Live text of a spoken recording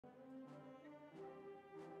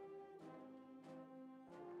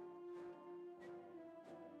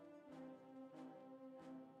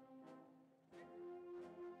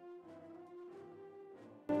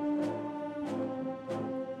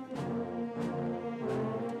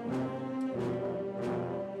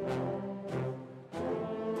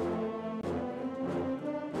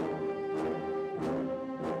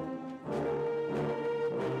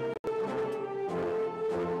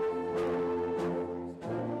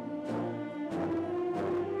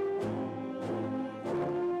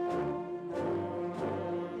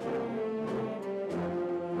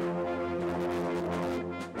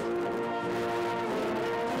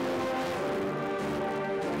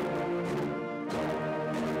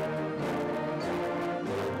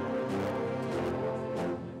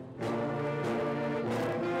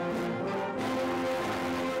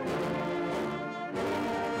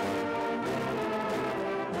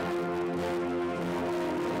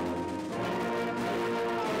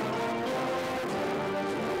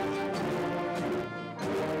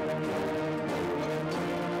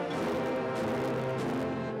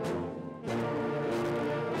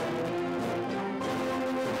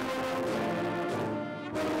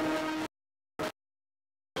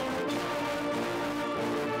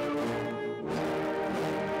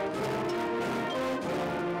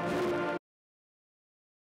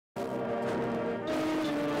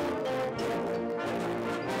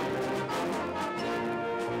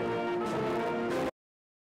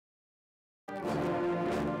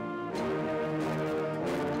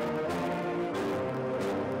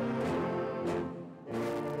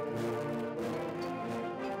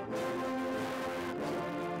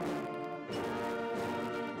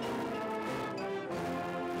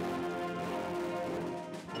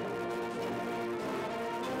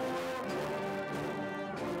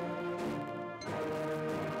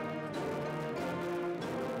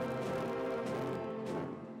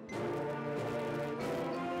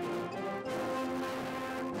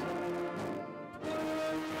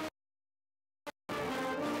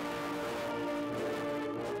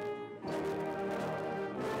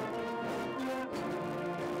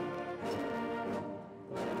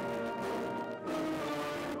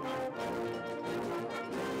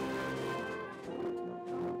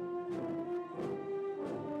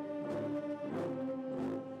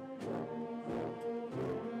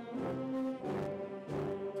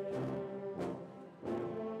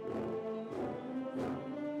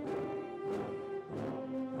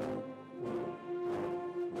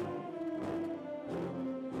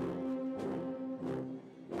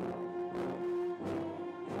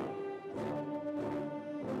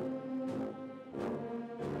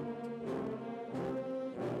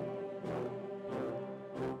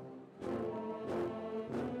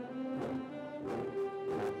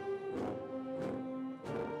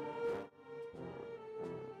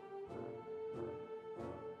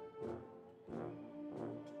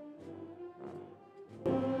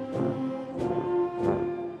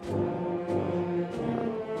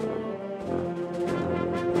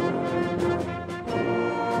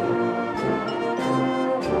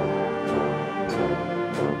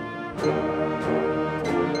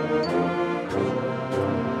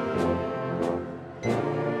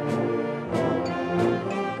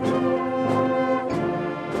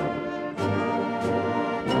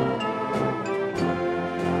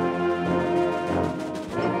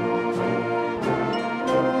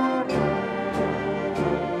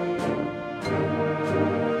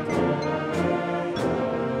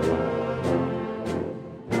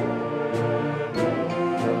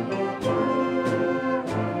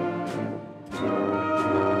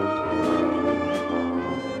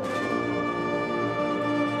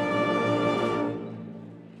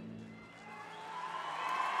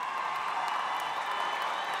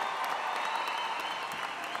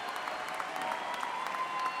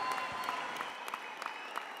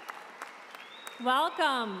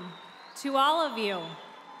Welcome to all of you.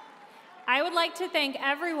 I would like to thank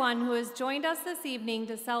everyone who has joined us this evening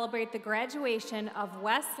to celebrate the graduation of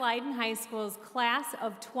West Leyden High School's class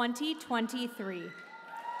of 2023.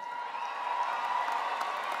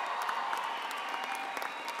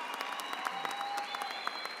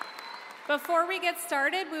 Before we get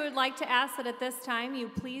started, we would like to ask that at this time you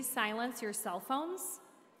please silence your cell phones.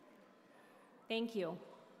 Thank you.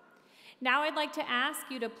 Now I'd like to ask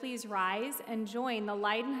you to please rise and join the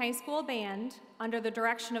Leyden High School Band under the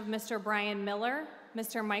direction of Mr. Brian Miller,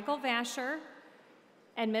 Mr. Michael Vasher,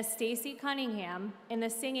 and Miss Stacy Cunningham in the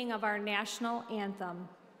singing of our national anthem.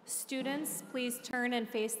 Students, please turn and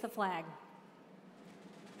face the flag.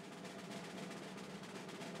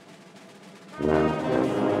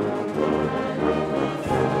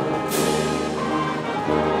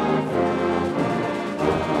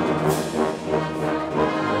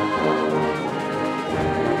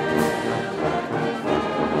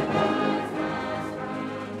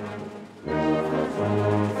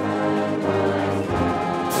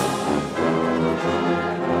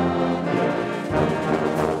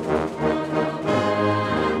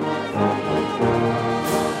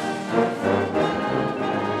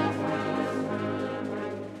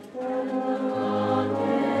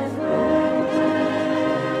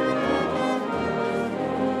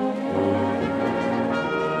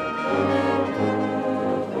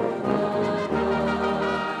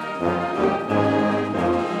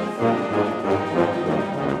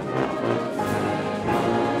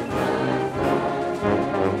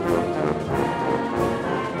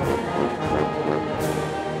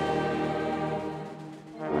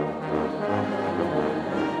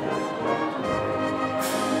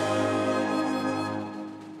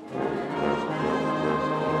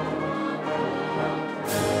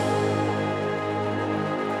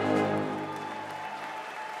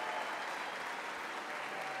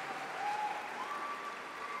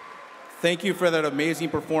 Thank you for that amazing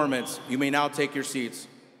performance. You may now take your seats.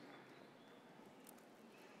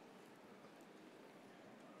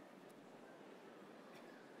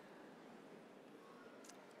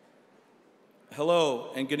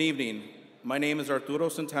 Hello and good evening. My name is Arturo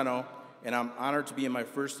Senteno, and I'm honored to be in my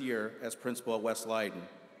first year as principal at West Leyden.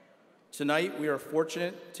 Tonight, we are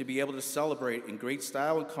fortunate to be able to celebrate in great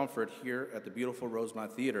style and comfort here at the beautiful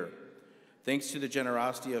Rosemont Theater. Thanks to the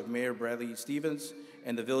generosity of Mayor Bradley Stevens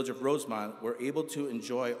and the Village of Rosemont, we're able to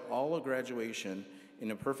enjoy all of graduation in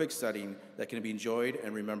a perfect setting that can be enjoyed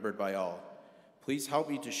and remembered by all. Please help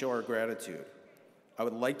me to show our gratitude. I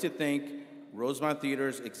would like to thank Rosemont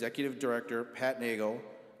Theater's Executive Director, Pat Nagel,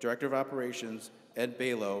 Director of Operations, Ed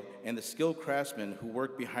Balo, and the skilled craftsmen who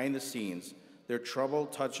work behind the scenes. Their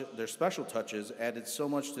special touches added so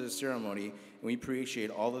much to the ceremony, and we appreciate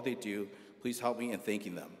all that they do. Please help me in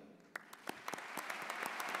thanking them.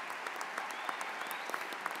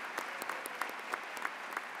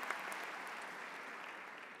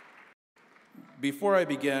 Before I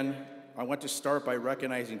begin, I want to start by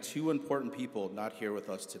recognizing two important people not here with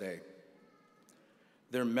us today.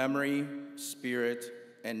 Their memory, spirit,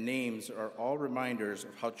 and names are all reminders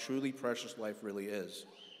of how truly precious life really is.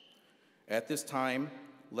 At this time,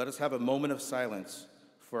 let us have a moment of silence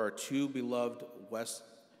for our two beloved West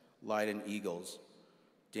Leyden Eagles,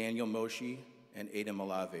 Daniel Moshe and Ada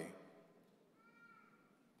Malave.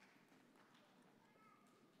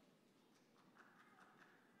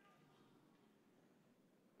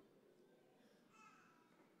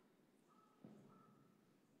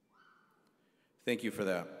 Thank you for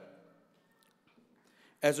that.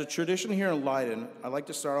 As a tradition here in Leyden, I'd like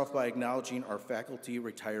to start off by acknowledging our faculty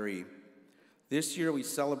retiree. This year, we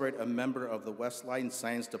celebrate a member of the West Leyden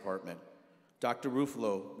Science Department. Dr.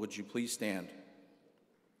 Ruffalo, would you please stand?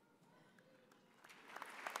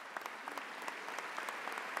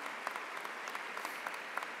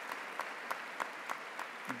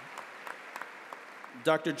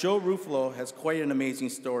 Dr. Joe Ruffalo has quite an amazing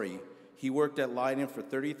story. He worked at Leyden for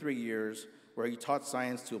 33 years, where he taught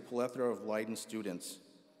science to a plethora of Leyden students.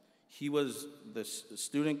 He was the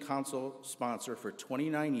student council sponsor for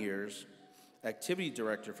 29 years, activity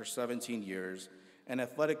director for 17 years, and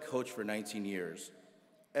athletic coach for 19 years.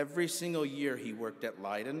 Every single year he worked at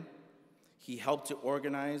Leyden, he helped to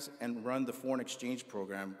organize and run the foreign exchange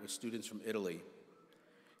program with students from Italy.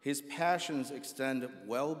 His passions extend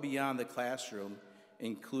well beyond the classroom,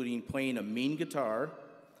 including playing a mean guitar,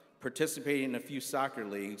 participating in a few soccer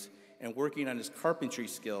leagues, and working on his carpentry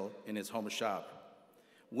skill in his home shop.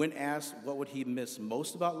 When asked what would he miss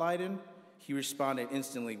most about Leyden, he responded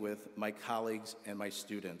instantly with, "My colleagues and my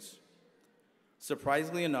students."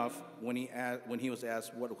 Surprisingly enough, when he was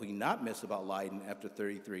asked what would he not miss about Leyden after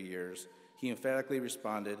 33 years, he emphatically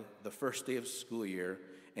responded the first day of school year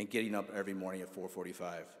and getting up every morning at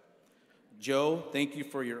 4:45. Joe, thank you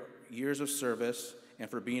for your years of service and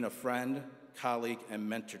for being a friend, colleague, and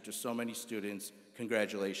mentor to so many students.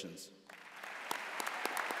 Congratulations.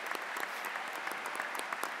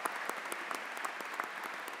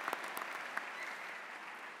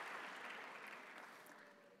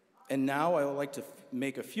 And now I would like to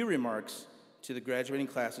make a few remarks to the graduating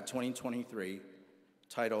class of 2023,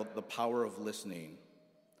 titled The Power of Listening.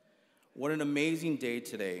 What an amazing day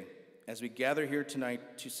today. As we gather here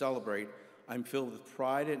tonight to celebrate, I'm filled with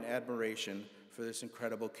pride and admiration for this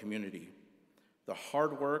incredible community. The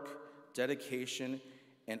hard work, dedication,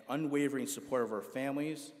 and unwavering support of our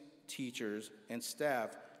families, teachers, and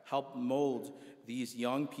staff help mold these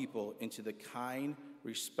young people into the kind,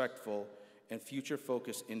 respectful, and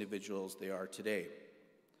future-focused individuals they are today.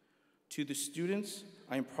 To the students,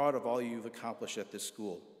 I am proud of all you've accomplished at this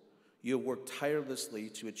school. You have worked tirelessly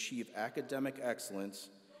to achieve academic excellence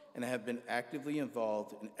and have been actively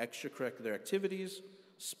involved in extracurricular activities,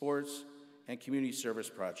 sports, and community service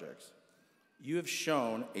projects. You have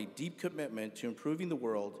shown a deep commitment to improving the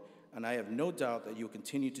world, and I have no doubt that you will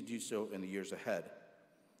continue to do so in the years ahead.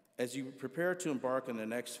 As you prepare to embark on the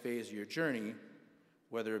next phase of your journey,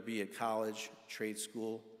 whether it be at college, trade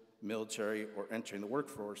school, military, or entering the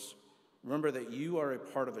workforce, remember that you are a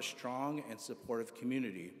part of a strong and supportive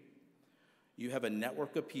community. You have a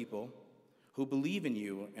network of people who believe in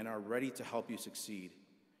you and are ready to help you succeed.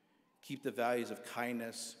 Keep the values of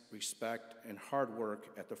kindness, respect, and hard work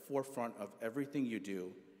at the forefront of everything you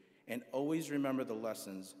do, and always remember the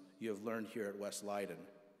lessons you have learned here at West Leyden.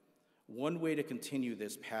 One way to continue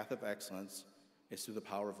this path of excellence is through the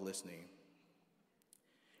power of listening.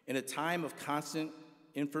 In a time of constant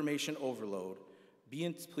information overload,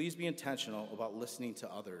 please be intentional about listening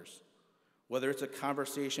to others. Whether it's a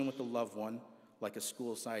conversation with a loved one, like a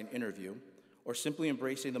school-assigned interview, or simply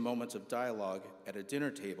embracing the moments of dialogue at a dinner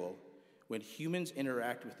table, when humans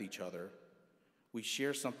interact with each other, we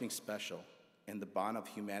share something special, and the bond of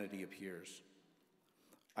humanity appears.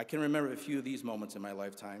 I can remember a few of these moments in my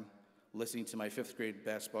lifetime, listening to my 5th grade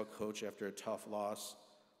basketball coach after a tough loss,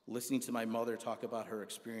 listening to my mother talk about her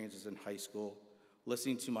experiences in high school,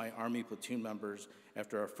 listening to my Army platoon members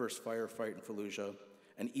after our first firefight in Fallujah,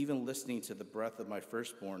 and even listening to the breath of my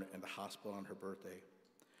firstborn in the hospital on her birthday.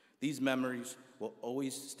 These memories will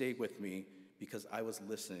always stay with me because I was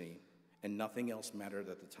listening, and nothing else mattered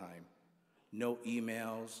at the time. No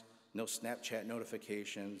emails, no Snapchat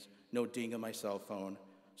notifications, no ding on my cell phone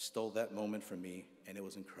stole that moment from me, and it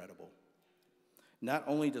was incredible. Not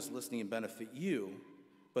only does listening benefit you,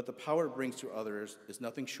 but the power it brings to others is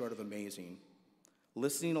nothing short of amazing.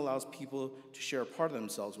 Listening allows people to share a part of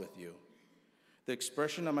themselves with you. The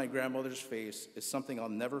expression on my grandmother's face is something I'll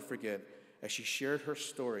never forget as she shared her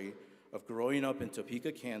story of growing up in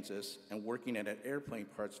Topeka, Kansas, and working at an airplane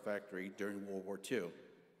parts factory during World War II.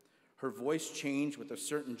 Her voice changed with a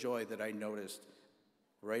certain joy that I noticed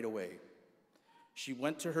right away. She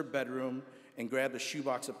went to her bedroom and grabbed a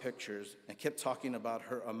shoebox of pictures and kept talking about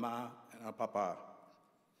her ama and her papa.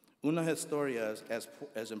 Una historia is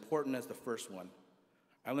as important as the first one.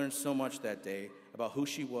 I learned so much that day about who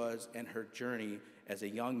she was and her journey as a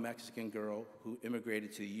young Mexican girl who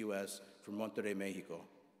immigrated to the U.S. from Monterrey, Mexico.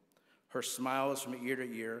 Her smile was from ear to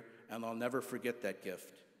ear, and I'll never forget that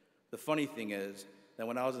gift. The funny thing is that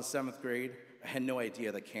when I was in 7th grade, I had no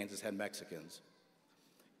idea that Kansas had Mexicans.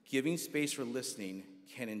 Giving space for listening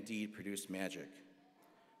can indeed produce magic.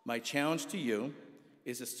 My challenge to you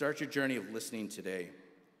is to start your journey of listening today.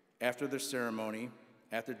 After the ceremony,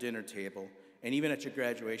 at the dinner table, and even at your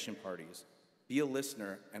graduation parties, be a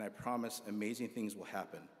listener, and I promise amazing things will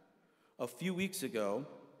happen. A few weeks ago,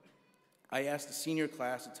 I asked the senior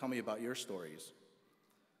class to tell me about your stories.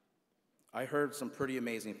 I heard some pretty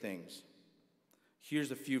amazing things.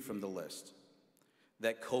 Here's a few from the list.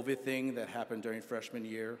 That COVID thing that happened during freshman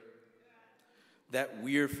year, that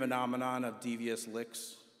weird phenomenon of devious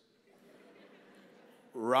licks,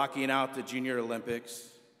 rocking out the Junior Olympics,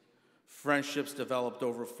 friendships developed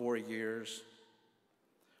over 4 years,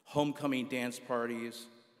 homecoming dance parties,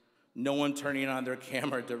 no one turning on their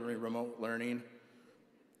camera during remote learning,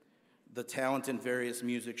 the talent in various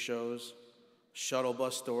music shows, shuttle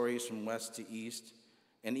bus stories from west to east,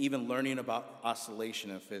 and even learning about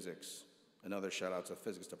oscillation in physics. Another shout out to the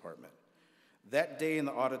physics department. That day in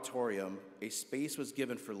the auditorium, a space was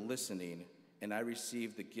given for listening, and I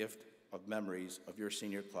received the gift of memories of your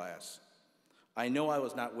senior class. I know I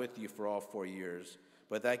was not with you for all 4 years,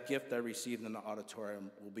 but that gift I received in the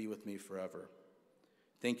auditorium will be with me forever.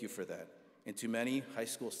 Thank you for that. And to many, high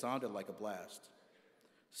school sounded like a blast.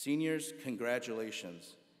 Seniors,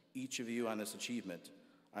 congratulations, each of you, on this achievement.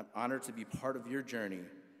 I'm honored to be part of your journey.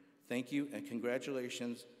 Thank you and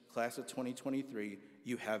congratulations, class of 2023.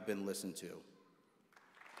 You have been listened to.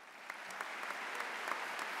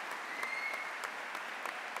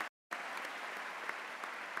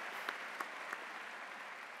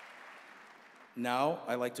 Now,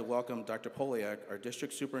 I'd like to welcome Dr. Polyak, our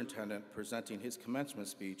district superintendent, presenting his commencement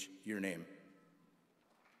speech, Your Name.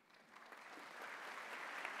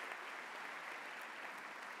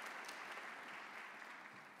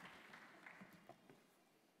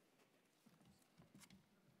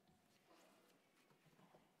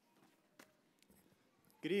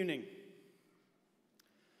 Good evening.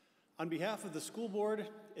 On behalf of the school board,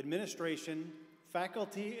 administration,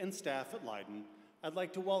 faculty, and staff at Leyden, I'd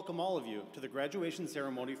like to welcome all of you to the graduation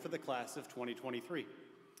ceremony for the class of 2023.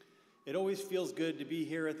 It always feels good to be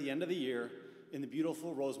here at the end of the year in the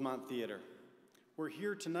beautiful Rosemont Theater. We're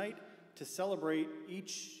here tonight to celebrate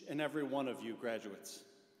each and every one of you graduates.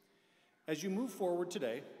 As you move forward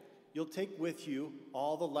today, you'll take with you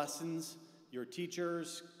all the lessons your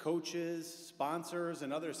teachers, coaches, sponsors,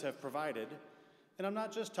 and others have provided. And I'm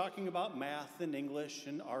not just talking about math and English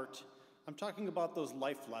and art. I'm talking about those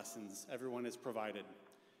life lessons everyone has provided.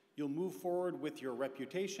 You'll move forward with your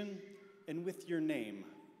reputation and with your name.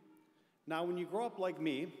 Now, when you grow up like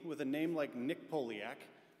me, with a name like Nick Polyak,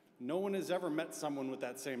 no one has ever met someone with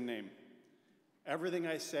that same name. Everything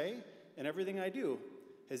I say and everything I do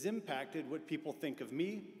has impacted what people think of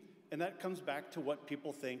me, and that comes back to what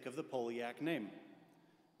people think of the Polyak name.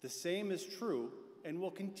 The same is true and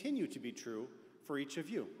will continue to be true for each of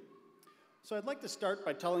you. So I'd like to start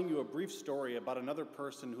by telling you a brief story about another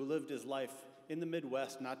person who lived his life in the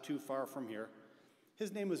Midwest, not too far from here.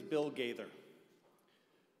 His name was Bill Gaither.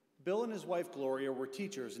 Bill and his wife Gloria were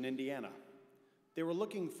teachers in Indiana. They were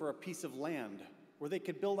looking for a piece of land where they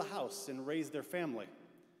could build a house and raise their family.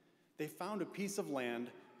 They found a piece of land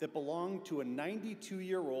that belonged to a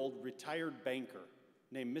 92-year-old retired banker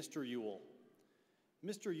named Mr. Ewell.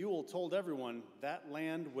 Mr. Ewell told everyone that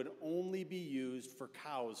land would only be used for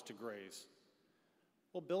cows to graze.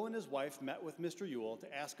 Well, Bill and his wife met with Mr. Ewell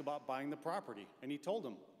to ask about buying the property, and he told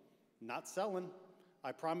them, "Not selling.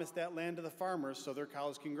 I promised that land to the farmers so their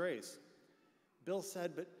cows can graze." Bill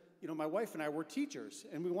said, "But, my wife and I were teachers,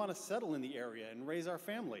 and we want to settle in the area and raise our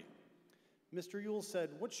family." Mr. Ewell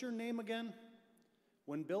said, "What's your name again?"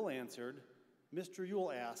 When Bill answered, Mr.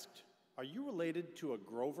 Ewell asked, "Are you related to a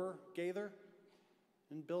Grover Gaither?"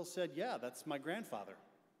 And Bill said, "Yeah, that's my grandfather."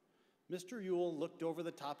 Mr. Ewell looked over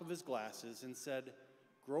the top of his glasses and said,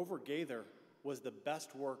 "Grover Gaither was the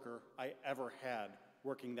best worker I ever had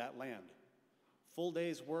working that land. Full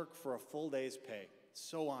day's work for a full day's pay.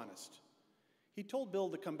 So honest." He told Bill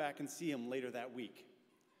to come back and see him later that week.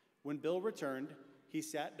 When Bill returned, he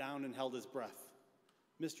sat down and held his breath.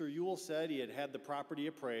 Mr. Ewell said he had had the property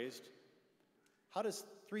appraised. "How does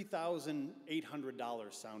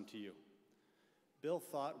 $3,800 sound to you?" Bill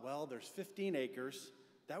thought, well, there's 15 acres.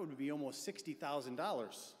 That would be almost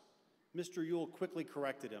 $60,000. Mr. Ewell quickly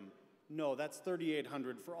corrected him. "No, that's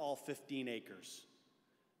 $3,800 for all 15 acres.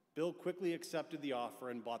 Bill quickly accepted the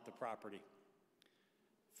offer and bought the property.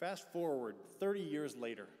 Fast forward 30 years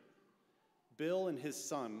later, Bill and his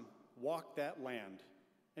son walked that land,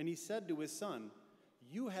 and he said to his son,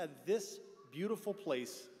 "You had this beautiful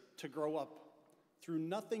place to grow up through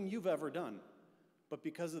nothing you've ever done, but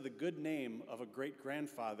because of the good name of a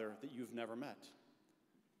great-grandfather that you've never met."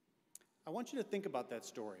 I want you to think about that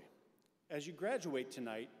story. As you graduate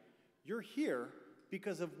tonight, you're here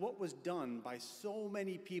because of what was done by so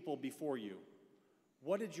many people before you.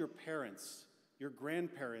 What did your parents, your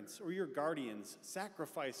grandparents, or your guardians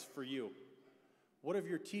sacrifice for you? What have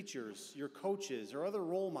your teachers, your coaches, or other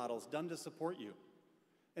role models done to support you?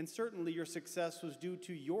 And certainly your success was due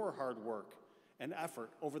to your hard work and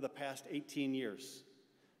effort over the past 18 years.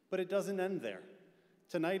 But it doesn't end there.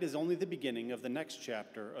 Tonight is only the beginning of the next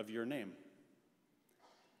chapter of your name.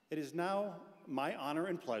 It is now my honor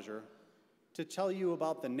and pleasure to tell you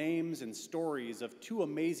about the names and stories of two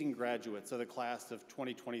amazing graduates of the class of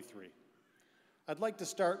 2023. I'd like to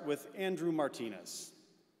start with Andrew Martinez.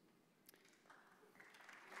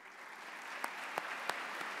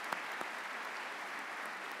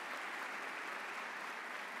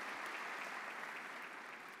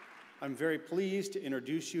 I'm very pleased to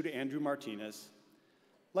introduce you to Andrew Martinez.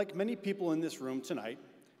 Like many people in this room tonight,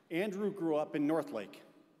 Andrew grew up in Northlake.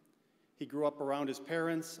 He grew up around his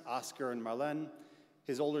parents, Oscar and Marlene,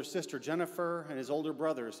 his older sister Jennifer, and his older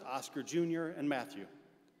brothers, Oscar Jr. and Matthew.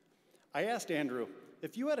 I asked Andrew,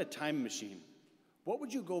 if you had a time machine, what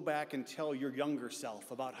would you go back and tell your younger self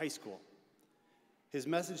about high school? His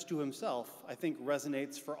message to himself, I think,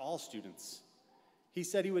 resonates for all students. He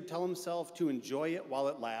said he would tell himself to enjoy it while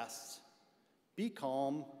it lasts, be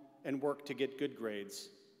calm, and work to get good grades.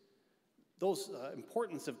 Those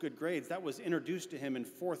importance of good grades, that was introduced to him in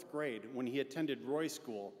 4th grade when he attended Roy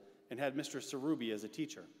School and had Mr. Sarubi as a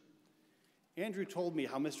teacher. Andrew told me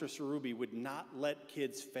how Mr. Sarubi would not let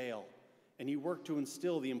kids fail, and he worked to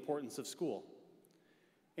instill the importance of school.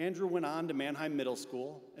 Andrew went on to Mannheim Middle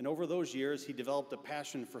School, and over those years he developed a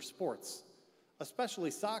passion for sports, especially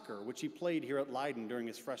soccer, which he played here at Leyden during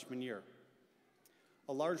his freshman year.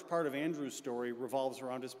 A large part of Andrew's story revolves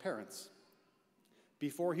around his parents.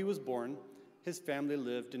 Before he was born, his family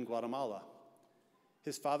lived in Guatemala.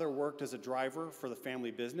 His father worked as a driver for the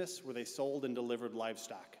family business where they sold and delivered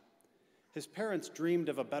livestock. His parents dreamed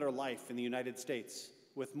of a better life in the United States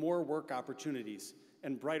with more work opportunities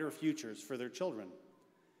and brighter futures for their children.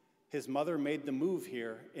 His mother made the move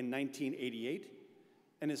here in 1988,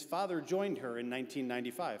 and his father joined her in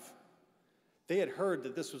 1995. They had heard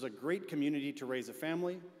that this was a great community to raise a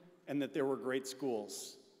family and that there were great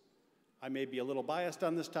schools. I may be a little biased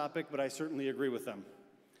on this topic, but I certainly agree with them.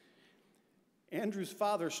 Andrew's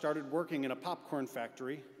father started working in a popcorn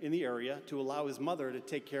factory in the area to allow his mother to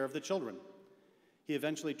take care of the children. He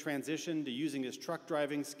eventually transitioned to using his truck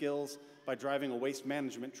driving skills by driving a waste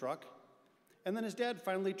management truck. And then his dad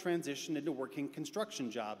finally transitioned into working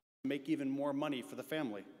construction jobs to make even more money for the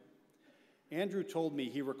family. Andrew told me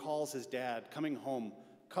he recalls his dad coming home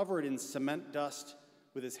covered in cement dust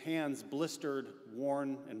with his hands blistered,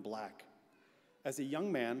 worn, and black. As a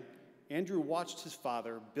young man, Andrew watched his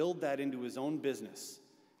father build that into his own business,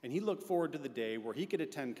 and he looked forward to the day where he could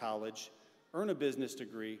attend college, earn a business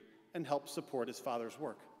degree, and help support his father's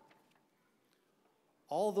work.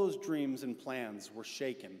 All those dreams and plans were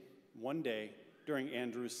shaken one day during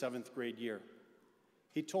Andrew's 7th grade year.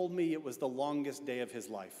 He told me it was the longest day of his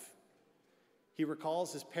life. He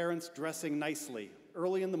recalls his parents dressing nicely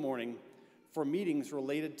early in the morning for meetings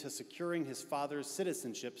related to securing his father's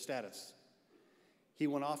citizenship status. He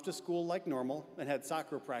went off to school like normal and had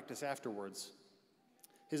soccer practice afterwards.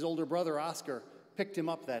 His older brother, Oscar, picked him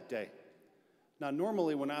up that day. Now,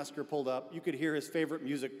 normally when Oscar pulled up, you could hear his favorite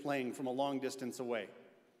music playing from a long distance away.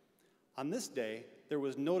 On this day, there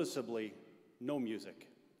was noticeably no music.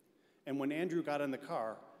 And when Andrew got in the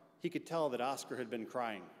car, he could tell that Oscar had been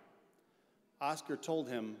crying. Oscar told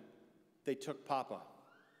him they took Papa.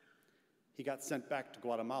 He got sent back to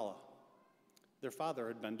Guatemala. Their father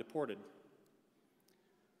had been deported.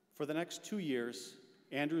 For the next 2 years,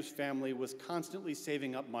 Andrew's family was constantly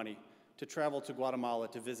saving up money to travel to Guatemala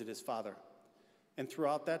to visit his father. And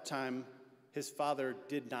throughout that time, his father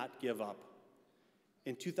did not give up.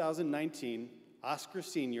 In 2019, Oscar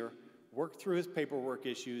Sr. worked through his paperwork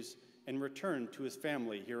issues and returned to his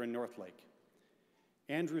family here in Northlake.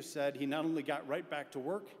 Andrew said he not only got right back to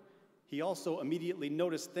work, he also immediately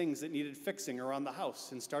noticed things that needed fixing around the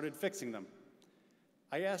house and started fixing them.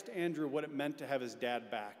 I asked Andrew what it meant to have his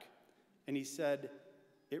dad back, and he said,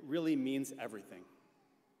 "It really means everything."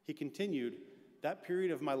 He continued, "That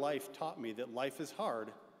period of my life taught me that life is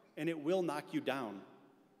hard and it will knock you down,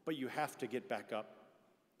 but you have to get back up."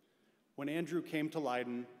 When Andrew came to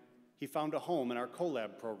Leyden, he found a home in our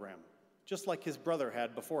collab program, just like his brother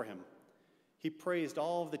had before him. He praised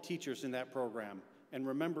all of the teachers in that program and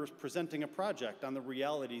remembers presenting a project on the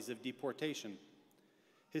realities of deportation.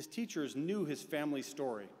 His teachers knew his family's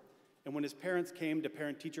story, and when his parents came to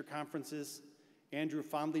parent-teacher conferences, Andrew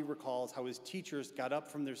fondly recalls how his teachers got up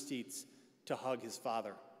from their seats to hug his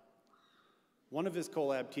father. One of his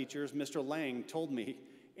collab teachers, Mr. Lang, told me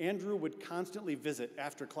Andrew would constantly visit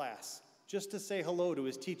after class just to say hello to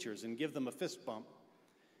his teachers and give them a fist bump.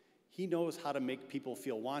 He knows how to make people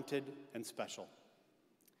feel wanted and special.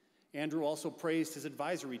 Andrew also praised his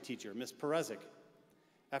advisory teacher, Ms. Perezic.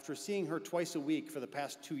 After seeing her twice a week for the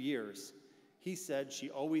past 2 years, he said she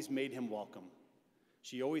always made him welcome.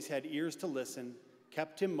 She always had ears to listen,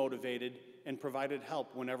 kept him motivated, and provided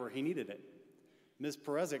help whenever he needed it. Ms.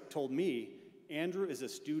 Perezic told me Andrew is a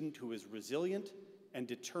student who is resilient and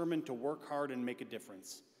determined to work hard and make a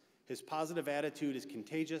difference. His positive attitude is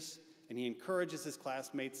contagious, and he encourages his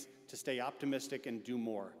classmates to stay optimistic and do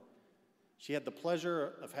more. She had the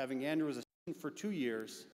pleasure of having Andrew as a student for 2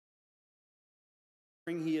 years.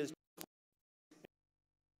 He is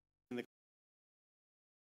in the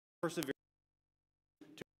perseverance.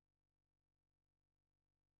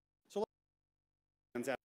 So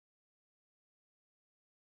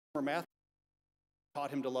math taught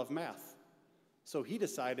him to love math. So he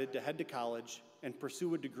decided to head to college and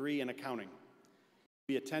pursue a degree in accounting. He'll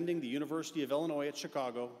be attending the University of Illinois at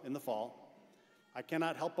Chicago in the fall. I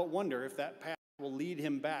cannot help but wonder if that path will lead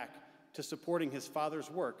him back to supporting his father's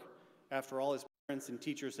work after all his parents and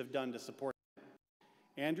teachers have done to support him.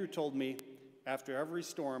 Andrew told me, after every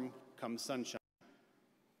storm comes sunshine.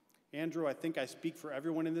 Andrew, I think I speak for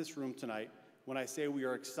everyone in this room tonight when I say we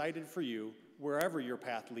are excited for you wherever your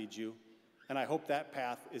path leads you, and I hope that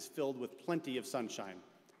path is filled with plenty of sunshine.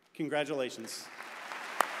 Congratulations.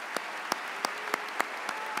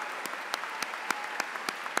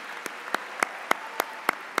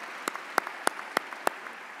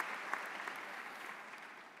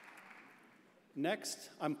 Next,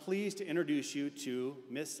 I'm pleased to introduce you to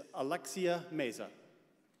Miss Alexia Meza.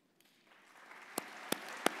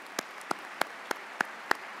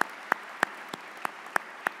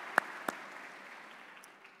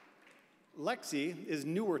 Lexi is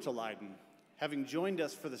newer to Leyden, having joined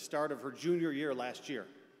us for the start of her junior year last year.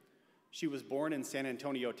 She was born in San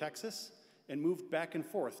Antonio, Texas, and moved back and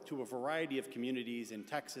forth to a variety of communities in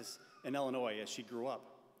Texas and Illinois as she grew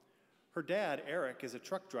up. Her dad, Eric, is a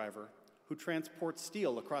truck driver who transports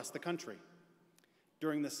steel across the country.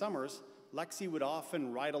 During the summers, Lexi would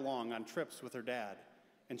often ride along on trips with her dad,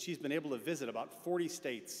 and she's been able to visit about 40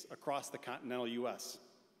 states across the continental US.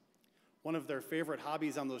 One of their favorite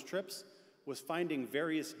hobbies on those trips was finding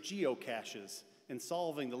various geocaches and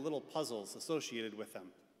solving the little puzzles associated with them.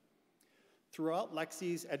 Throughout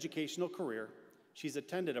Lexi's educational career, she's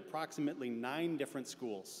attended approximately 9 different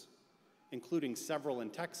schools, including several in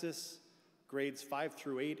Texas, grades 5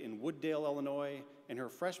 through 8 in Wooddale, Illinois, and her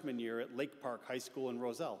freshman year at Lake Park High School in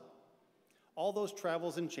Roselle. All those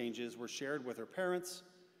travels and changes were shared with her parents,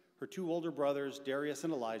 her 2 older brothers, Darius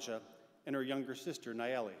and Elijah, and her younger sister,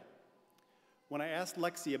 Nayeli. When I asked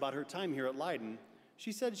Lexi about her time here at Leyden,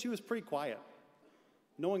 she said she was pretty quiet.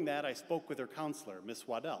 Knowing that, I spoke with her counselor, Miss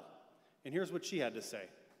Waddell, and here's what she had to say.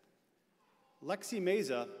 Lexi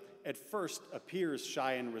Meza at first appears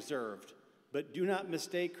shy and reserved, but do not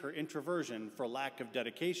mistake her introversion for lack of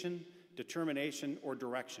dedication, determination, or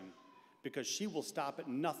direction, because she will stop at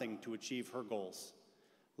nothing to achieve her goals.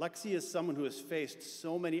 Lexi is someone who has faced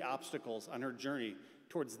so many obstacles on her journey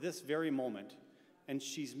towards this very moment, and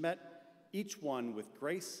she's met each one with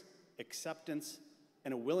grace, acceptance,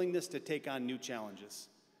 and a willingness to take on new challenges.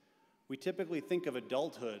 We typically think of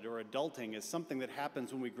adulthood or adulting as something that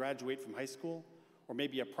happens when we graduate from high school, or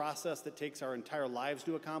maybe a process that takes our entire lives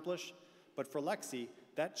to accomplish. But for Lexi,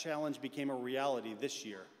 that challenge became a reality this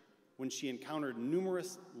year when she encountered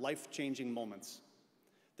numerous life-changing moments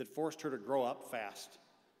that forced her to grow up fast.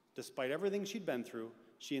 Despite everything she'd been through,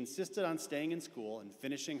 she insisted on staying in school and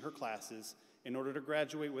finishing her classes in order to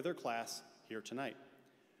graduate with her class here tonight.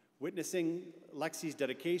 Witnessing Lexi's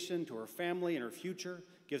dedication to her family and her future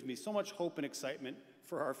gives me so much hope and excitement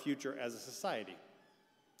for our future as a society.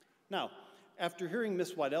 Now, after hearing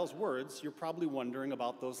Ms. Waddell's words, you're probably wondering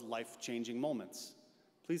about those life-changing moments.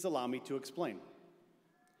 Please allow me to explain.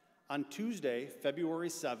 On Tuesday, February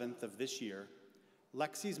 7th of this year,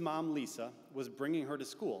 Lexi's mom, Lisa, was bringing her to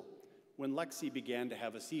school when Lexi began to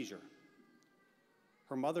have a seizure.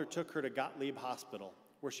 Her mother took her to Gottlieb Hospital,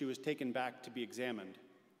 where she was taken back to be examined.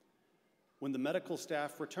 When the medical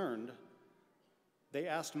staff returned, they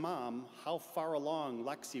asked Mom how far along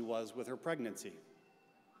Lexi was with her pregnancy.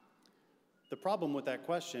 The problem with that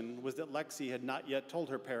question was that Lexi had not yet told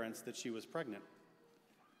her parents that she was pregnant.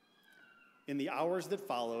 In the hours that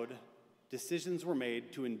followed, decisions were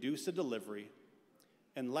made to induce a delivery,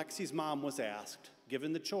 and Lexi's mom was asked,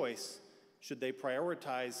 given the choice, should they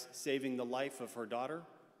prioritize saving the life of her daughter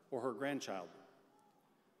or her grandchild?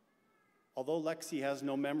 Although Lexi has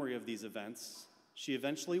no memory of these events, she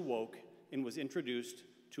eventually woke and was introduced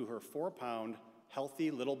to her 4-pound,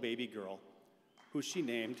 healthy little baby girl, who she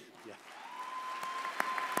named,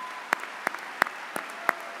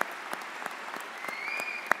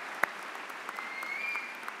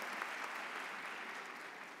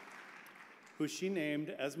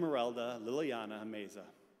 Esmeralda Liliana Meza.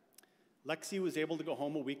 Lexi was able to go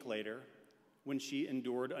home a week later when she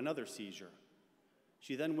endured another seizure.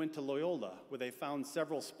 She then went to Loyola, where they found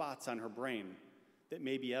several spots on her brain that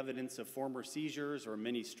may be evidence of former seizures or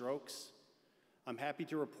mini strokes. I'm happy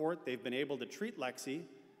to report they've been able to treat Lexi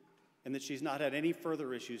and that she's not had any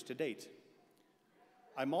further issues to date.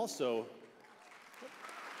 I'm also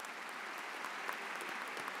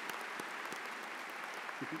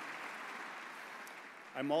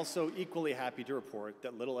equally happy to report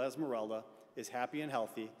that little Esmeralda is happy and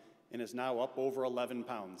healthy and is now up over 11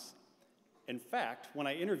 pounds. In fact, when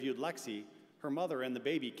I interviewed Lexi, her mother and the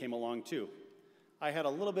baby came along too. I had a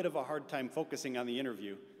little bit of a hard time focusing on the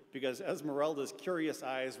interview because Esmeralda's curious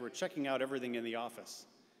eyes were checking out everything in the office.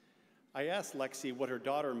 I asked Lexi what her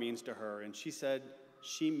daughter means to her, and she said,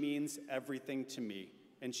 she means everything to me,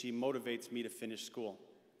 and she motivates me to finish school.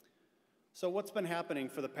 So what's been happening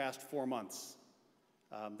for the past 4 months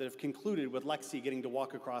that have concluded with Lexi getting to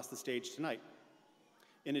walk across the stage tonight?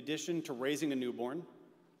 In addition to raising a newborn,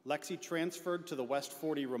 Lexi transferred to the West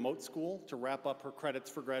 40 remote school to wrap up her credits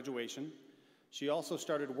for graduation. She also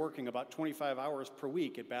started working about 25 hours per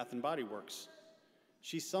week at Bath & Body Works.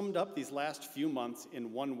 She summed up these last few months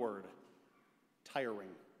in one word: tiring.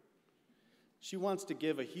 She wants to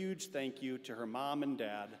give a huge thank you to her mom and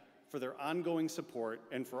dad for their ongoing support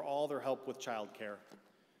and for all their help with childcare.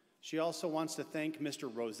 She also wants to thank Mr.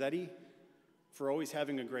 Rossetti for always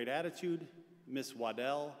having a great attitude, Miss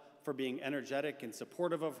Waddell for being energetic and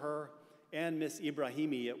supportive of her, and Miss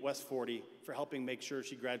Ibrahimi at West 40 for helping make sure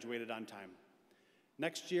she graduated on time.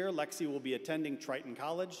 Next year, Lexi will be attending Triton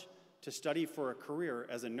College to study for a career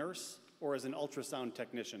as a nurse or as an ultrasound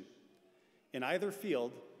technician. In either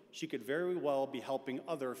field, she could very well be helping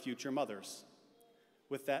other future mothers.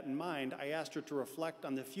 With that in mind, I asked her to reflect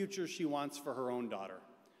on the future she wants for her own daughter.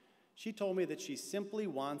 She told me that she simply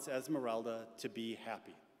wants Esmeralda to be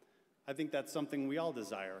happy. I think that's something we all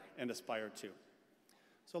desire and aspire to.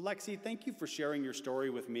 So Lexi, thank you for sharing your story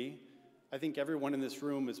with me. I think everyone in this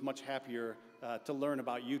room is much happier to learn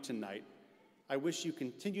about you tonight. I wish you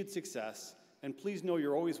continued success, and please know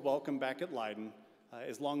you're always welcome back at Leyden,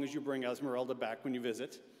 as long as you bring Esmeralda back when you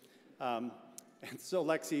visit. And so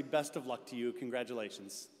Lexi, best of luck to you.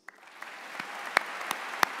 Congratulations.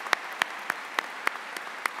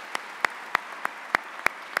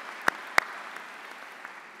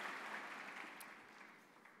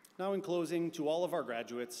 Now in closing, to all of our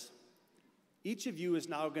graduates, each of you is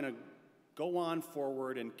now going to go on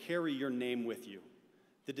forward and carry your name with you.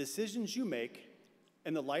 The decisions you make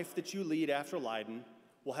and the life that you lead after Leyden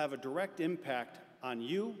will have a direct impact on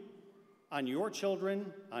you, on your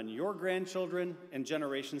children, on your grandchildren, and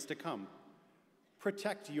generations to come.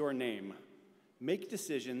 Protect your name, make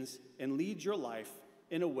decisions, and lead your life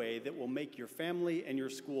in a way that will make your family and your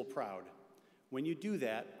school proud. When you do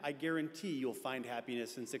that, I guarantee you'll find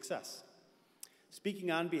happiness and success. Speaking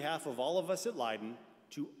on behalf of all of us at Leyden,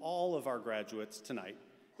 to all of our graduates tonight,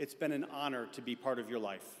 it's been an honor to be part of your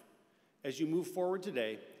life. As you move forward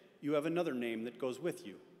today, you have another name that goes with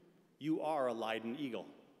you. You are a Leyden Eagle.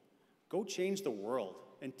 Go change the world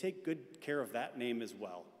and take good care of that name as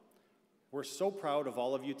well. We're so proud of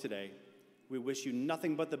all of you today. We wish you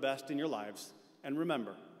nothing but the best in your lives. And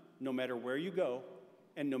remember, no matter where you go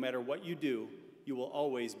and no matter what you do, you will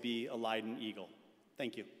always be a Leyden Eagle.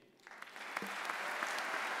 Thank you.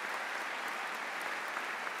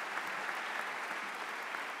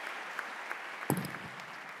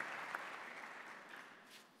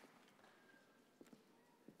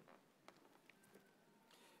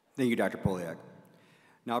 Thank you, Dr. Polyak.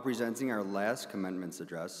 Now presenting our last commencement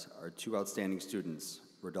address are two outstanding students,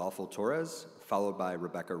 Rodolfo Torres, followed by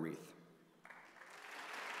Rebecca Reith.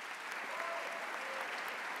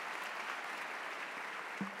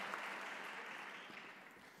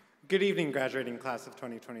 Good evening, graduating class of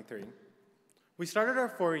 2023. We started our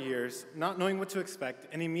 4 years not knowing what to expect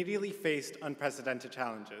and immediately faced unprecedented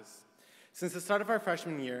challenges. Since the start of our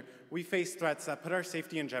freshman year, we faced threats that put our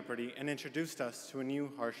safety in jeopardy and introduced us to a new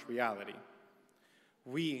harsh reality.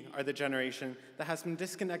 We are the generation that has been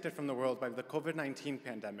disconnected from the world by the COVID-19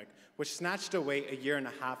 pandemic, which snatched away a year and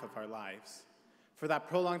a half of our lives. For that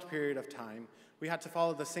prolonged period of time, we had to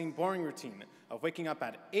follow the same boring routine of waking up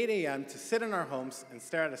at 8 a.m. to sit in our homes and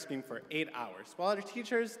stare at a screen for 8 hours, while our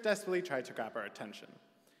teachers desperately tried to grab our attention.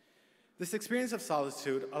 This experience of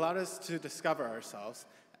solitude allowed us to discover ourselves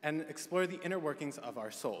and explore the inner workings of our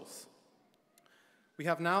souls. We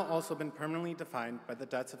have now also been permanently defined by the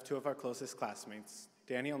deaths of two of our closest classmates,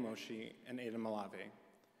 Daniel Moshi and Aiden Malave,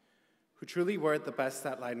 who truly were the best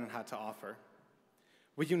that Leyden had to offer.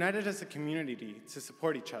 We united as a community to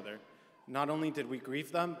support each other. Not only did we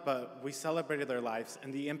grieve them, but we celebrated their lives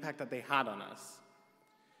and the impact that they had on us.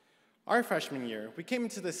 Our freshman year, we came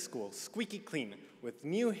into this school squeaky clean, with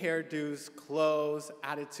new hairdos, clothes,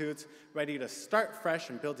 attitudes, ready to start fresh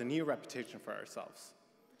and build a new reputation for ourselves.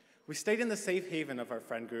 We stayed in the safe haven of our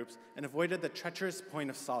friend groups and avoided the treacherous point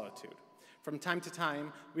of solitude. From time to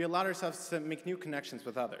time, we allowed ourselves to make new connections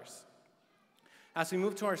with others. As we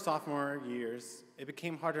moved to our sophomore years, it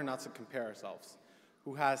became harder not to compare ourselves.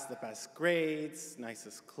 Who has the best grades,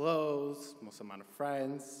 nicest clothes, most amount of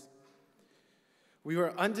friends? We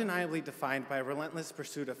were undeniably defined by a relentless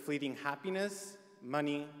pursuit of fleeting happiness,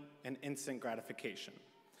 money, and instant gratification.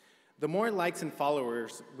 The more likes and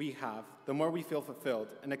followers we have, the more we feel fulfilled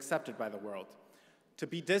and accepted by the world. To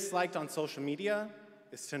be disliked on social media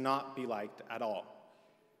is to not be liked at all.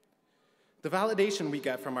 The validation we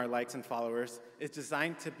get from our likes and followers is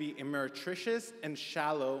designed to be a meretricious and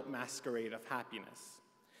shallow masquerade of happiness.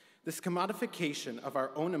 This commodification of our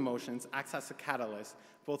own emotions acts as a catalyst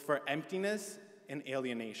both for emptiness and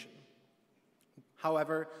alienation.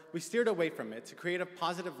 However, we steered away from it to create a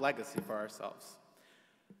positive legacy for ourselves.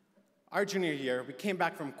 Our junior year, we came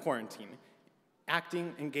back from quarantine,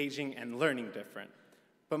 acting, engaging, and learning different.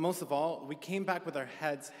 But most of all, we came back with our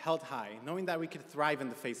heads held high, knowing that we could thrive in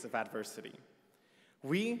the face of adversity.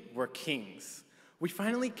 We were kings. We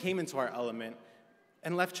finally came into our element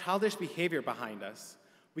and left childish behavior behind us.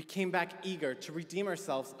 We came back eager to redeem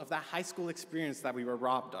ourselves of that high school experience that we were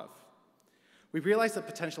robbed of. We realized the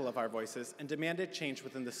potential of our voices and demanded change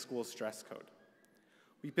within the school's dress code.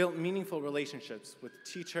 We built meaningful relationships with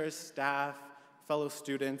teachers, staff, fellow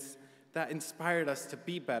students that inspired us to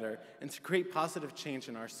be better and to create positive change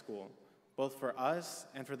in our school, both for us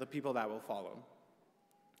and for the people that will follow.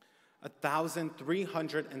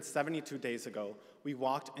 1,372 days ago, we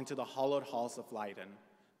walked into the hallowed halls of Leyden,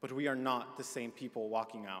 but we are not the same people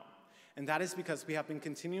walking out. And that is because we have been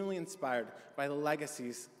continually inspired by the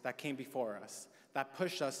legacies that came before us, that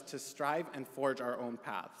pushed us to strive and forge our own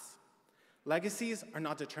paths. Legacies are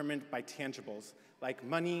not determined by tangibles like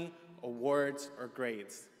money, awards, or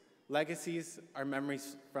grades. Legacies are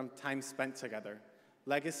memories from time spent together.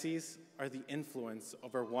 Legacies are the influence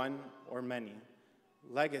over one or many.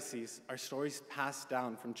 Legacies are stories passed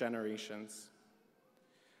down from generations.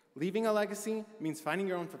 Leaving a legacy means finding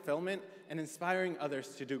your own fulfillment and inspiring others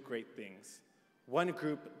to do great things. One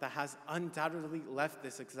group that has undoubtedly left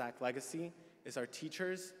this exact legacy is our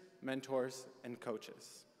teachers, mentors, and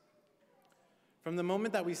coaches. From the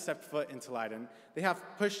moment that we stepped foot into Leyden, they have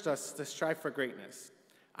pushed us to strive for greatness.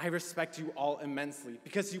 I respect you all immensely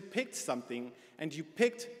because you picked something and you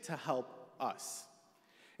picked to help us.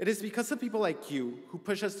 It is because of people like you who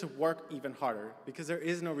push us to work even harder because there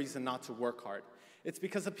is no reason not to work hard. It's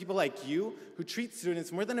because of people like you who treat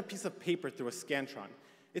students more than a piece of paper through a Scantron.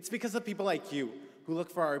 It's because of people like you who look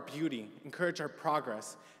for our beauty, encourage our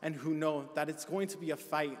progress, and who know that it's going to be a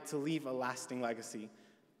fight to leave a lasting legacy,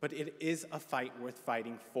 but it is a fight worth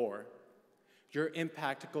fighting for. Your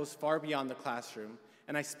impact goes far beyond the classroom,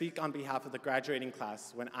 and I speak on behalf of the graduating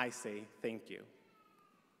class when I say thank you.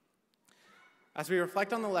 As we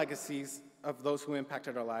reflect on the legacies of those who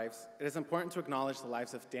impacted our lives, it is important to acknowledge the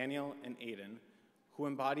lives of Daniel and Aiden, who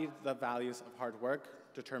embodied the values of hard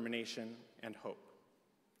work, determination, and hope.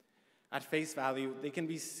 At face value, they can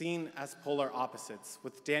be seen as polar opposites,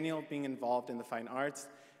 with Daniel being involved in the fine arts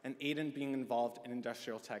and Aiden being involved in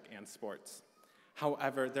industrial tech and sports.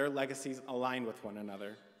 However, their legacies align with one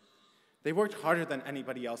another. They worked harder than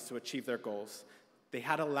anybody else to achieve their goals. They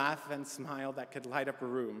had a laugh and smile that could light up a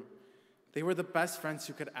room. They were the best friends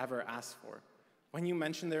you could ever ask for. When you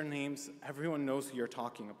mention their names, everyone knows who you're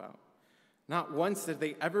talking about. Not once did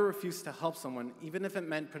they ever refuse to help someone, even if it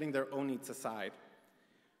meant putting their own needs aside.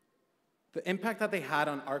 The impact that they had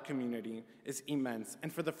on our community is immense,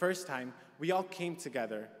 and for the first time, we all came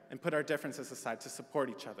together and put our differences aside to support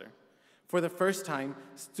each other. For the first time,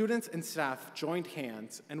 students and staff joined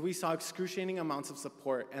hands, and we saw excruciating amounts of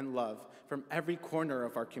support and love from every corner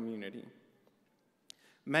of our community.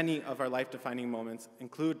 Many of our life-defining moments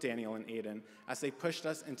include Daniel and Aiden as they pushed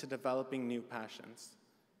us into developing new passions.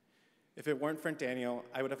 If it weren't for Daniel,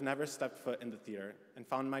 I would have never stepped foot in the theater and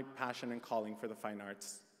found my passion and calling for the fine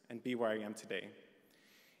arts and be where I am today.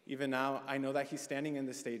 Even now, I know that he's standing in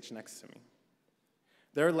the stage next to me.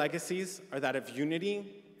 Their legacies are that of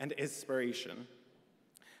unity and inspiration.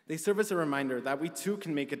 They serve as a reminder that we too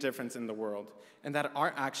can make a difference in the world and that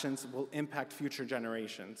our actions will impact future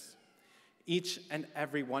generations. Each and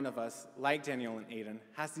every one of us, like Daniel and Aiden,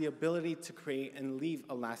 has the ability to create and leave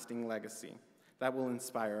a lasting legacy that will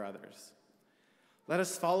inspire others. Let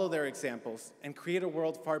us follow their examples and create a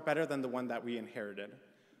world far better than the one that we inherited.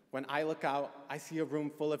 When I look out, I see a room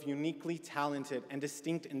full of uniquely talented and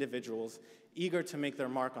distinct individuals eager to make their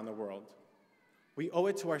mark on the world. We owe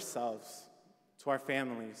it to ourselves, to our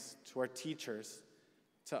families, to our teachers,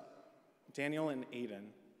 to Daniel and Aiden,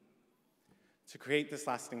 to create this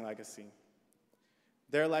lasting legacy.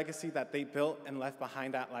 Their legacy that they built and left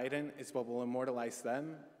behind at Leyden is what will immortalize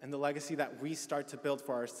them, and the legacy that we start to build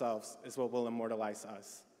for ourselves is what will immortalize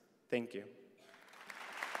us. Thank you.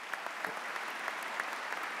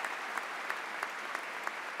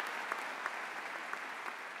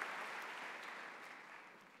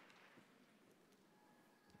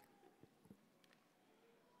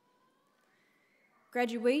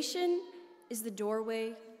 Graduation is the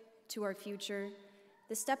doorway to our future,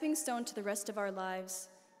 the stepping stone to the rest of our lives,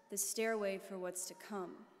 the stairway for what's to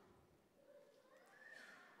come.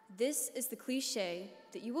 This is the cliche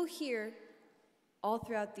that you will hear all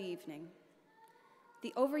throughout the evening.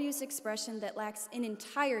 The overused expression that lacks in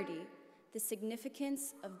entirety the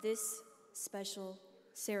significance of this special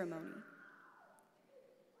ceremony.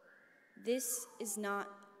 This is not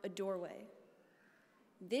a doorway.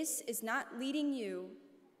 This is not leading you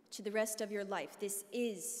to the rest of your life. This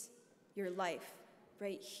is your life,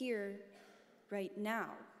 right here, right now.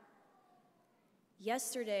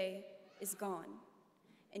 Yesterday is gone,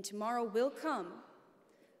 and tomorrow will come,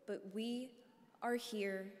 but we are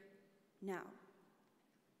here now.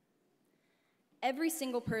 Every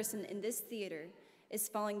single person in this theater is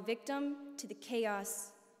falling victim to the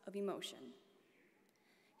chaos of emotion.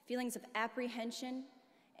 Feelings of apprehension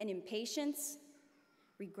and impatience,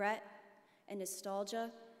 regret and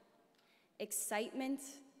nostalgia, excitement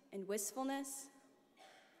and wistfulness.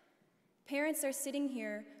 Parents are sitting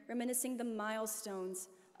here reminiscing the milestones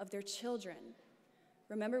of their children.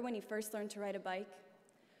 Remember when you first learned to ride a bike?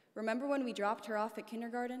 Remember when we dropped her off at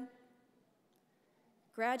kindergarten?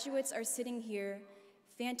 Graduates are sitting here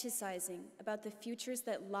fantasizing about the futures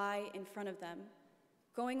that lie in front of them,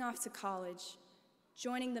 going off to college,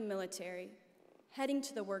 joining the military, heading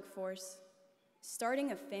to the workforce,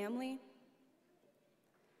 starting a family.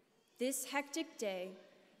 This hectic day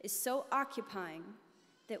is so occupying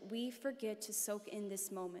that we forget to soak in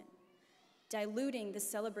this moment, diluting the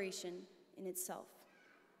celebration in itself.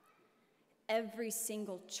 Every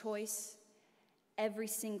single choice, every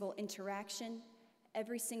single interaction,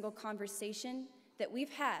 every single conversation that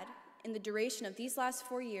we've had in the duration of these last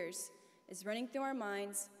 4 years is running through our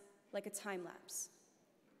minds like a time lapse.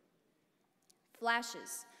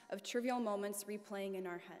 Flashes of trivial moments replaying in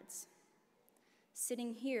our heads.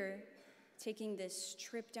 Sitting here, taking this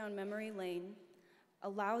trip down memory lane,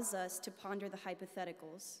 allows us to ponder the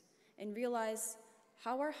hypotheticals and realize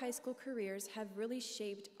how our high school careers have really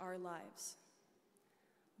shaped our lives.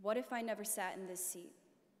 What if I never sat in this seat?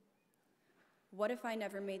 What if I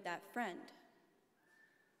never made that friend?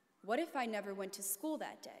 What if I never went to school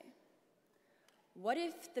that day? What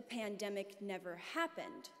if the pandemic never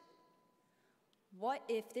happened? What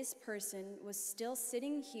if this person was still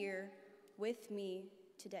sitting here with me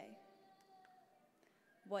today?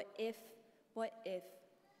 What if, what if,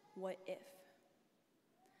 what if?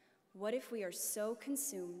 What if we are so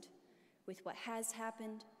consumed with what has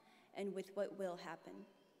happened and with what will happen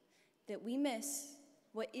that we miss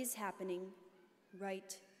what is happening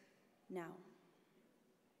right now?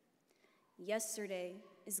 Yesterday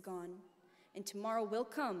is gone, and tomorrow will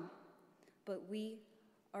come, but we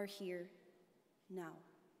are here now.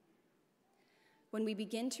 When we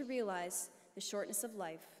begin to realize the shortness of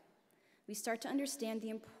life, we start to understand the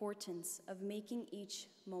importance of making each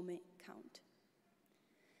moment count.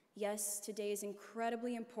 Yes, today is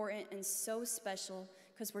incredibly important and so special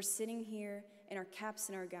because we're sitting here in our caps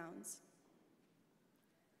and our gowns.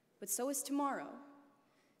 But so is tomorrow.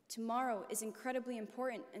 Tomorrow is incredibly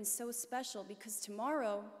important and so special because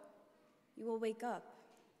tomorrow you will wake up.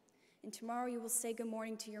 And tomorrow you will say good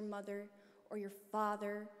morning to your mother or your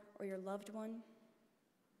father or your loved one.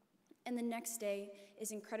 And the next day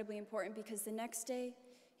is incredibly important because the next day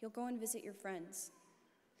you'll go and visit your friends.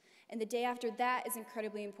 And the day after that is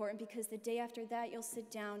incredibly important because the day after that you'll sit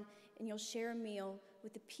down and you'll share a meal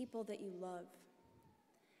with the people that you love.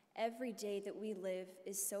 Every day that we live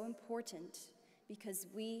is so important because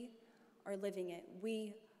we are living it,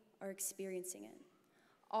 we are experiencing it.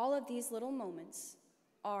 All of these little moments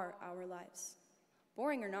are our lives,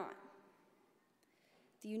 boring or not.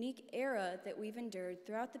 The unique era that we've endured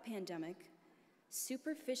throughout the pandemic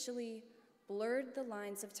superficially blurred the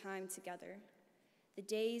lines of time together, the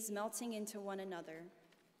days melting into one another,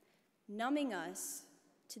 numbing us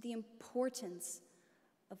to the importance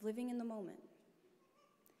of living in the moment.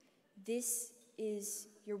 This is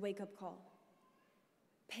your wake-up call.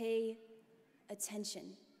 Pay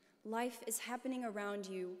attention. Life is happening around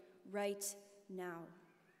you right now.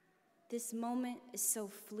 This moment is so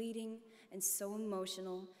fleeting and so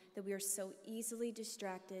emotional that we are so easily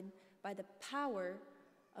distracted by the power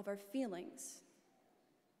of our feelings.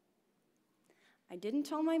 I didn't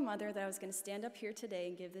tell my mother that I was going to stand up here today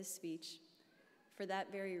and give this speech for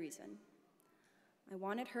that very reason. I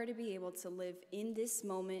wanted her to be able to live in this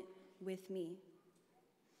moment with me,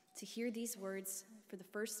 to hear these words for the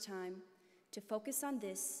first time, to focus on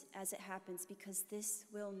this as it happens, because this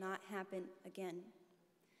will not happen again.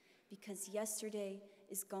 Because yesterday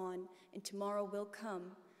is gone and tomorrow will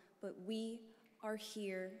come, but we are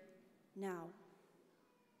here now.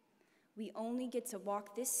 We only get to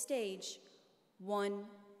walk this stage one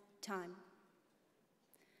time.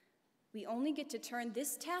 We only get to turn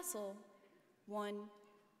this tassel one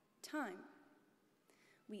time.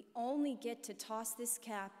 We only get to toss this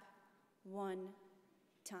cap one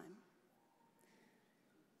time.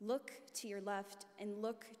 Look to your left and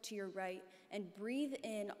look to your right and breathe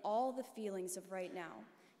in all the feelings of right now,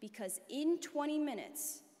 because in 20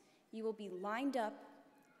 minutes, you will be lined up,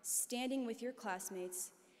 standing with your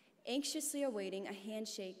classmates, anxiously awaiting a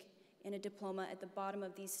handshake and a diploma at the bottom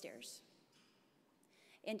of these stairs.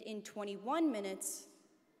 And in 21 minutes,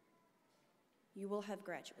 you will have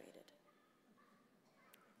graduated.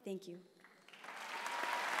 Thank you.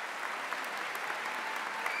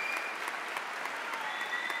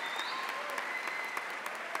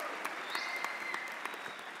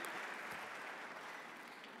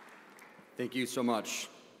 Thank you so much.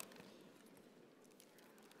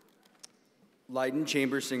 Leyden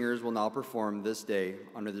Chamber Singers will now perform this day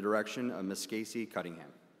under the direction of Miss Casey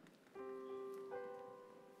Cunningham.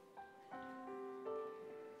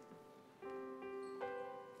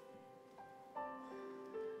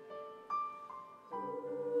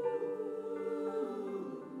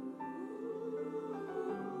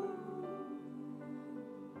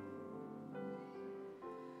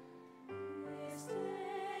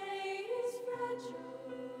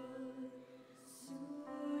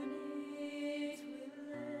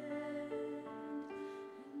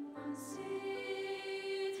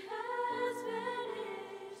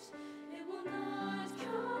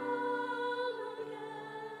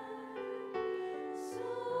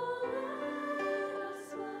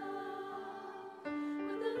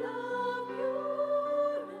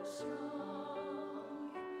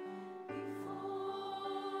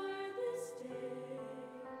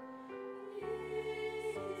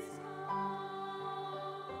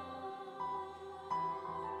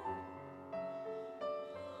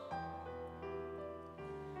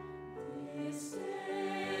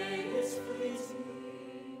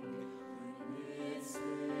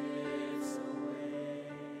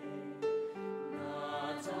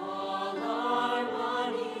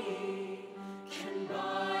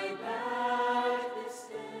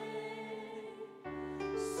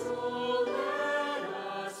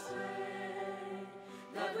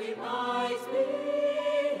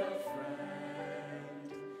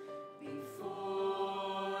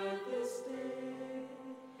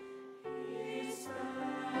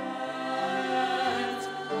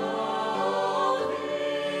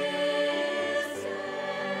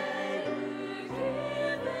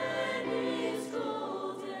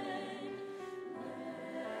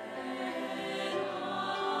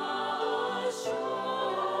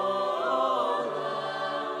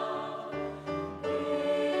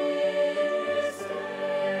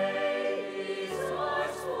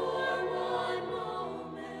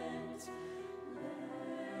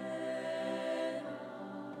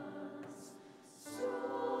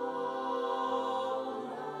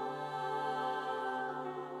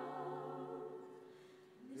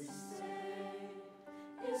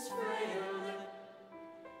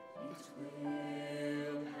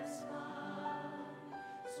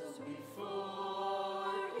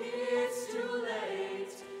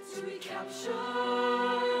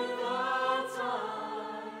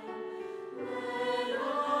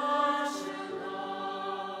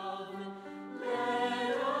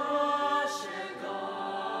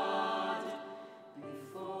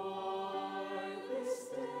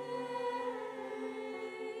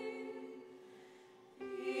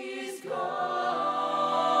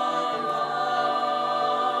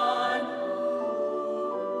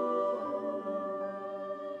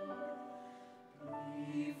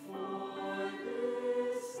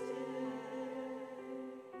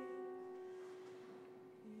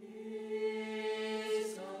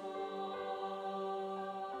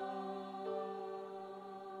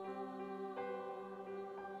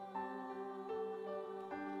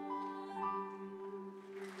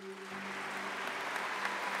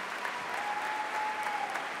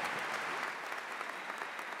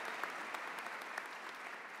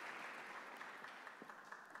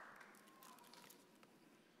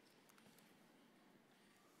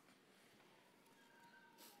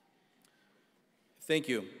 Thank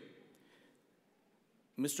you.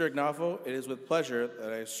 Mr. Ignoffo, it is with pleasure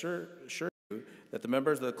that I assure you that the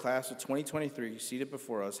members of the class of 2023 seated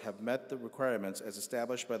before us have met the requirements as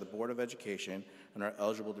established by the Board of Education and are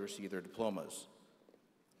eligible to receive their diplomas.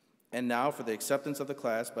 And now for the acceptance of the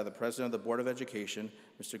class by the President of the Board of Education,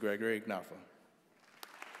 Mr. Gregory Ignoffo.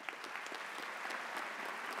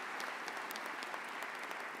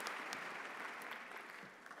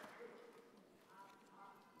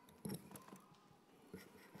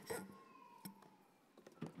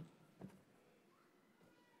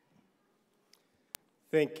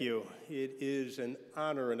 Thank you. It is an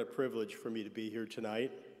honor and a privilege for me to be here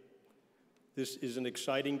tonight. This is an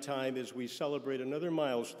exciting time as we celebrate another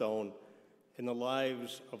milestone in the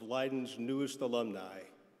lives of Leyden's newest alumni.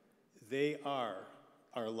 They are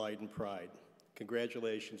our LeydenPride.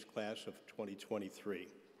 Congratulations, class of 2023.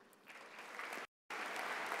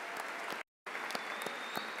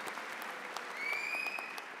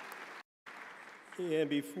 And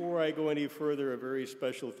before I go any further, a very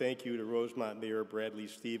special thank you to Rosemont Mayor Bradley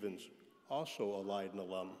Stevens, also a Leyden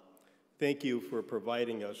alum. Thank you for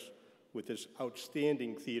providing us with this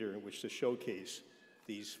outstanding theater in which to showcase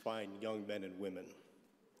these fine young men and women.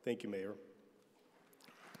 Thank you, Mayor.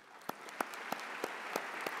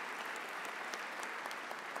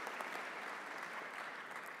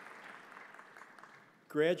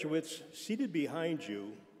 Graduates, seated behind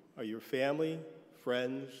you are your family,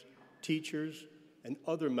 friends, teachers, and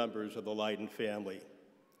other members of the Leyden family.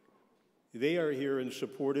 They are here in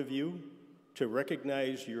support of you to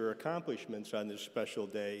recognize your accomplishments on this special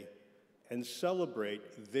day and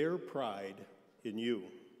celebrate their pride in you.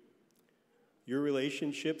 Your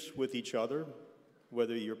relationships with each other,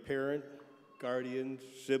 whether you're parent, guardian,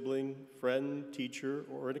 sibling, friend, teacher,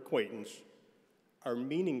 or an acquaintance, are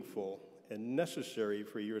meaningful and necessary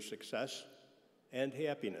for your success and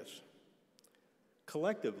happiness.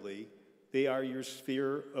 Collectively, they are your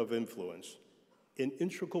sphere of influence, an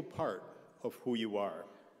integral part of who you are.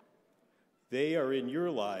 They are in your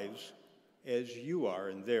lives as you are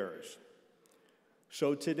in theirs.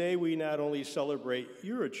 So today we not only celebrate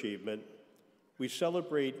your achievement, we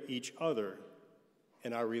celebrate each other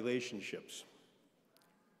and our relationships.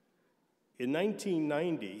 In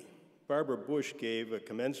 1990, Barbara Bush gave a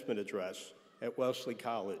commencement address at Wellesley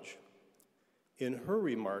College. In her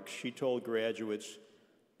remarks, she told graduates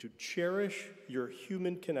to cherish your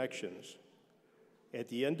human connections. At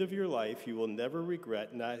the end of your life, you will never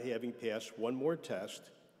regret not having passed one more test,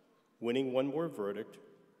 winning one more verdict,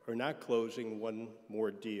 or not closing one more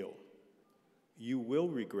deal. You will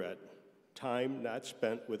regret time not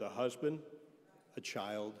spent with a husband, a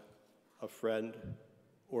child, a friend,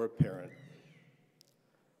 or a parent.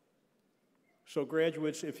 So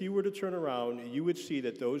graduates, if you were to turn around, you would see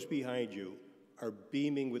that those behind you are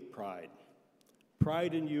beaming with pride.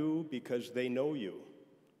 Pride in you because they know you.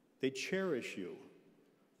 They cherish you.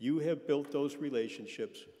 You have built those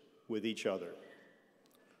relationships with each other.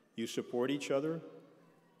 You support each other,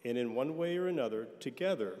 and in one way or another,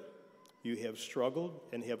 together, you have struggled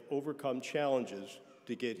and have overcome challenges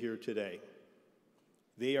to get here today.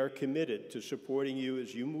 They are committed to supporting you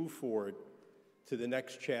as you move forward to the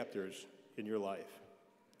next chapters in your life.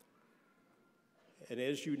 And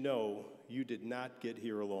as you know, you did not get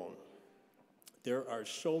here alone. There are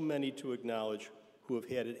so many to acknowledge who have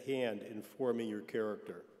had a hand in forming your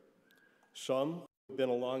character. Some have been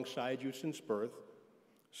alongside you since birth,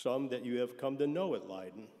 some that you have come to know at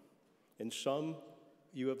Leyden, and some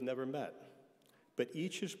you have never met. But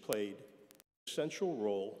each has played an essential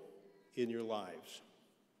role in your lives.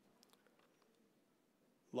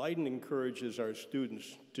 Leyden encourages our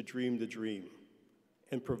students to dream the dream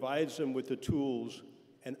and provides them with the tools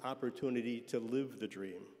and opportunity to live the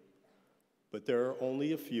dream. But there are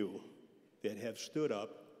only a few that have stood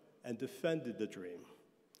up and defended the dream.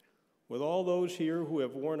 With all those here who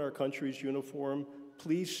have worn our country's uniform,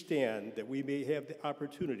 please stand that we may have the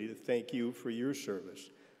opportunity to thank you for your service.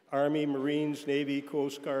 Army, Marines, Navy,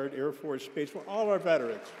 Coast Guard, Air Force, Space Force, all our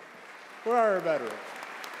veterans. Where are our veterans?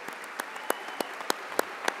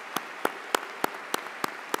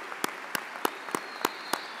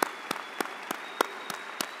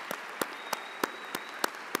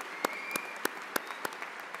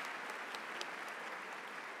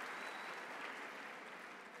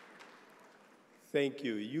 Thank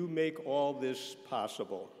you. You make all this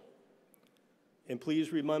possible. And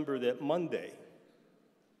please remember that Monday,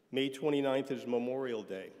 May 29th, is Memorial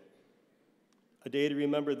Day, a day to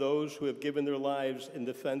remember those who have given their lives in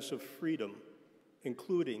defense of freedom,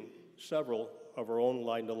 including several of our own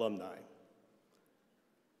Leyden alumni.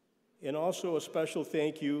 And also a special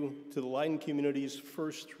thank you to the Leyden community's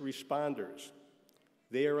first responders.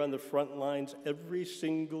 They are on the front lines every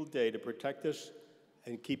single day to protect us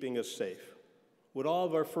and keeping us safe. Would all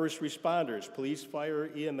of our first responders, police, fire,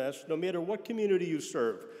 EMS, no matter what community you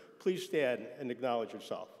serve, please stand and acknowledge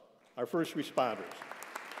yourself. Our first responders.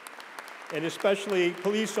 And especially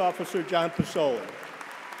Police Officer John Pasola.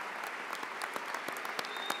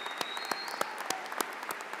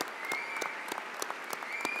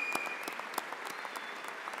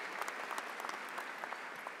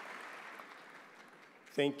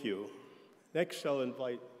 Thank you. Next, I'll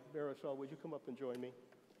invite Marisol. Would you come up and join me?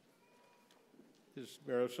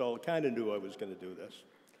 Marisol kind of knew I was going to do this.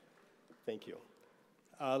 Thank you.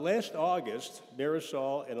 Last August,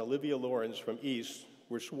 Marisol and Olivia Lawrence from East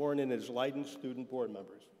were sworn in as Leyden student board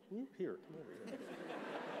members. Here, come over here.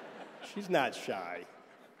 She's not shy.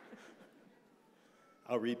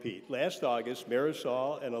 I'll repeat. Last August,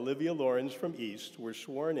 Marisol and Olivia Lawrence from East were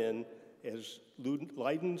sworn in as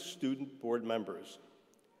Leyden student board members.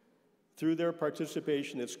 Through their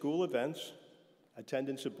participation at school events,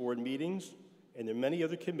 attendance at board meetings, and their many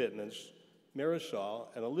other commitments, Marisol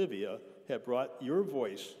and Olivia have brought your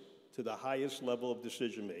voice to the highest level of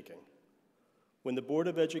decision-making. When the Board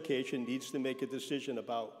of Education needs to make a decision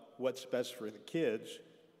about what's best for the kids,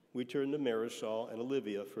 we turn to Marisol and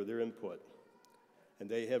Olivia for their input, and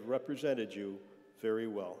they have represented you very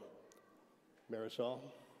well. Marisol,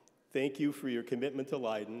 thank you for your commitment to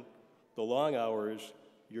Leyden, the long hours,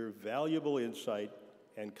 your valuable insight,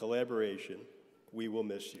 and collaboration. We will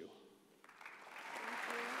miss you.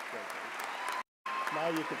 Thank you. Now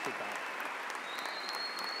you can sit down.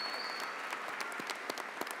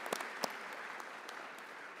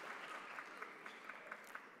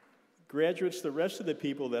 Graduates, the rest of the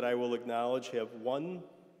people that I will acknowledge have one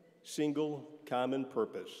single common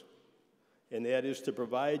purpose, and that is to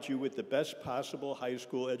provide you with the best possible high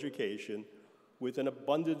school education with an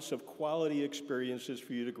abundance of quality experiences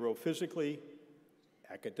for you to grow physically,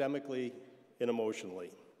 academically, and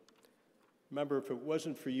emotionally. Remember, if it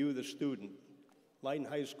wasn't for you, the student, Leyden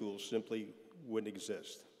High School simply wouldn't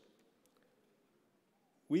exist.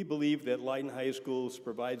 We believe that Leyden High Schools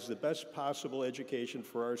provides the best possible education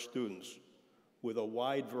for our students with a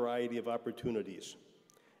wide variety of opportunities,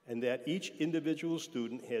 and that each individual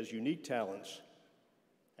student has unique talents,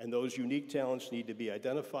 and those unique talents need to be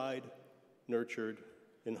identified, nurtured,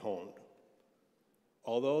 and honed.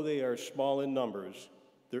 Although they are small in numbers,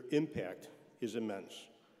 their impact is immense.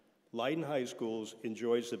 Leyden High Schools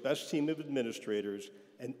enjoys the best team of administrators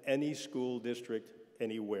in any school district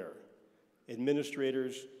anywhere.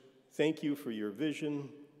 Administrators, thank you for your vision,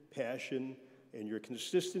 passion, and your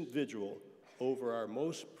consistent vigil over our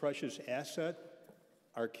most precious asset,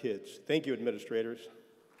 our kids. Thank you, administrators.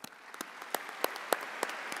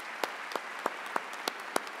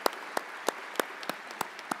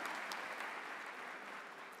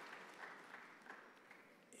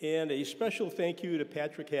 And a special thank you to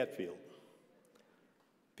Patrick Hatfield.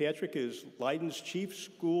 Patrick is Leyden's Chief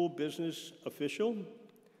School Business Official,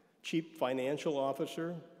 Chief Financial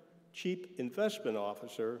Officer, Chief Investment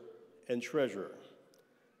Officer, and Treasurer.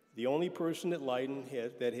 The only person at Leyden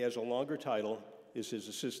that has a longer title is his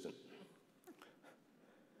assistant.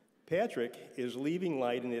 Patrick is leaving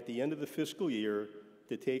Leyden at the end of the fiscal year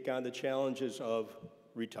to take on the challenges of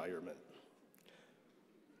retirement.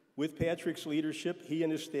 With Patrick's leadership, he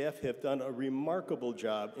and his staff have done a remarkable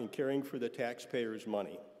job in caring for the taxpayers'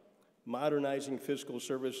 money, modernizing fiscal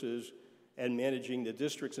services, and managing the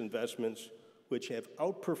district's investments, which have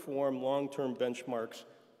outperformed long-term benchmarks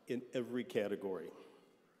in every category.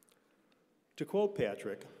 To quote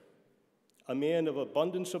Patrick, a man of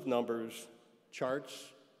abundance of numbers,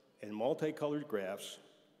 charts, and multicolored graphs,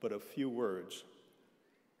 but a few words,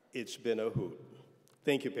 it's been a hoot.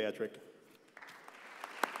 Thank you, Patrick.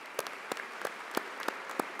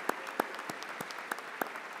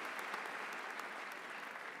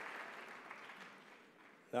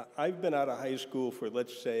 Now, I've been out of high school for,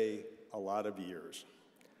 let's say, a lot of years,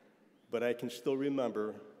 but I can still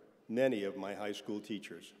remember many of my high school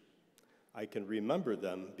teachers. I can remember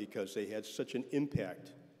them because they had such an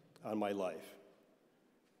impact on my life.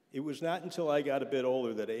 It was not until I got a bit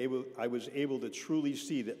older that I was able to truly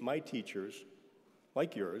see that my teachers,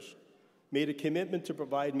 like yours, made a commitment to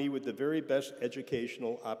provide me with the very best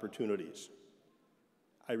educational opportunities.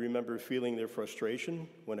 I remember feeling their frustration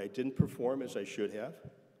when I didn't perform as I should have,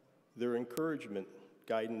 their encouragement,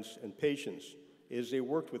 guidance, and patience as they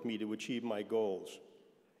worked with me to achieve my goals,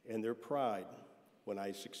 and their pride when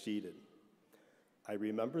I succeeded. I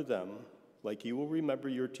remember them like you will remember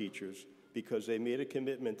your teachers because they made a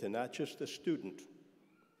commitment to not just the student,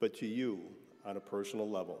 but to you on a personal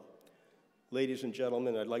level. Ladies and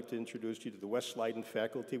gentlemen, I'd like to introduce you to the West Leyden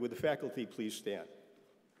faculty. Would the faculty please stand?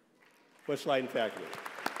 West Leyden faculty.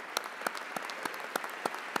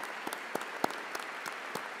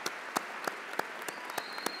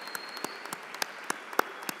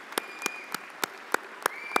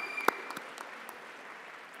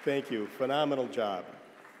 Thank you. Phenomenal job.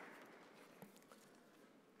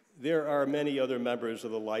 There are many other members of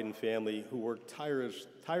the Leyden family who work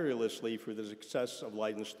tirelessly for the success of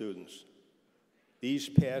Leyden students. These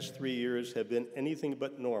past 3 years have been anything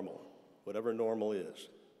but normal, whatever normal is.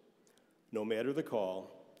 No matter the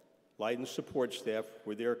call, Leyden support staff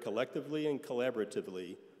were there collectively and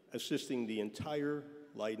collaboratively assisting the entire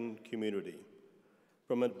Leyden community.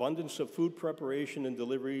 From abundance of food preparation and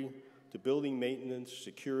delivery to building maintenance,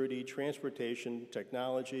 security, transportation,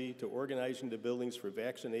 technology, to organizing the buildings for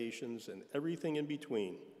vaccinations and everything in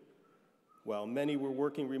between. While many were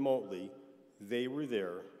working remotely, they were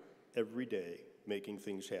there every day making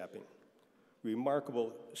things happen.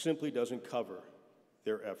 Remarkable simply doesn't cover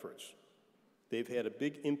their efforts. They've had a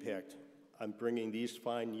big impact on bringing these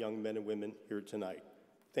fine young men and women here tonight.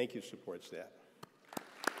 Thank you, support staff.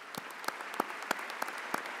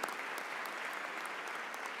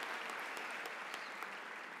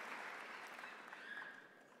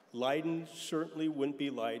 Leyden certainly wouldn't be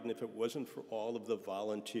Leyden if it wasn't for all of the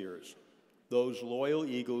volunteers, those loyal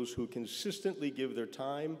Eagles who consistently give their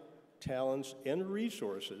time, talents, and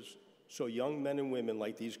resources so young men and women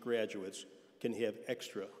like these graduates can have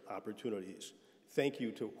extra opportunities. Thank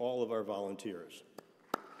you to all of our volunteers.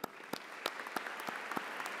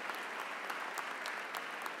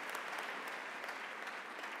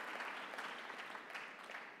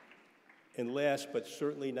 And last but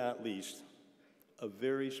certainly not least, a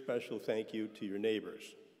very special thank you to your neighbors,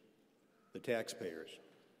 the taxpayers.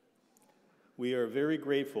 We are very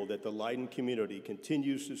grateful that the Leyden community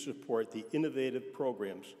continues to support the innovative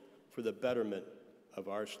programs for the betterment of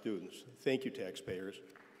our students. Thank you, taxpayers.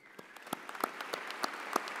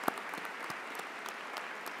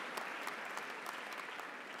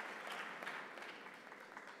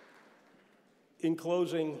 In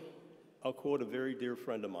closing, I'll quote a very dear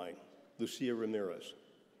friend of mine, Lucia Ramirez.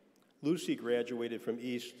 Lucy graduated from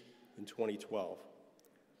East in 2012.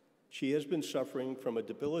 She has been suffering from a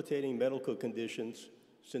debilitating medical conditions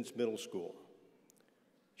since middle school.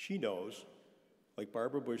 She knows, like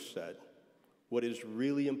Barbara Bush said, what is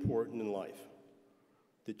really important in life,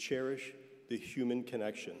 to cherish the human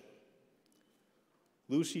connection.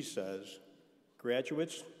 Lucy says,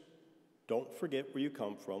 graduates, don't forget where you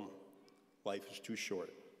come from. Life is too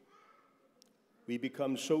short. We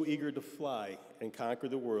become so eager to fly and conquer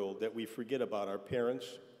the world that we forget about our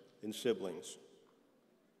parents and siblings.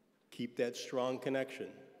 Keep that strong connection.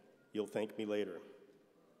 You'll thank me later.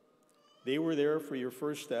 They were there for your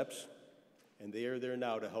first steps, and they are there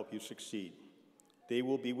now to help you succeed. They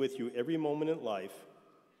will be with you every moment in life.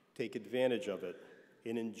 Take advantage of it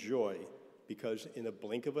and enjoy, because in a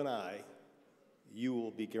blink of an eye, you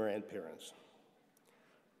will be grandparents.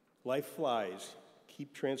 Life flies.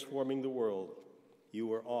 Keep transforming the world.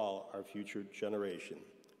 You are all our future generation.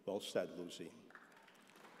 Well said, Lucy.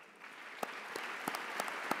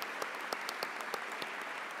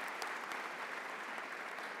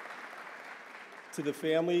 To the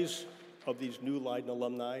families of these new Leyden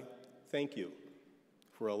alumni, thank you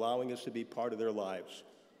for allowing us to be part of their lives.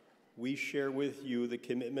 We share with you the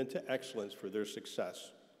commitment to excellence for their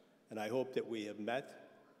success, and I hope that we have met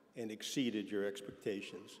and exceeded your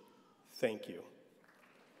expectations. Thank you.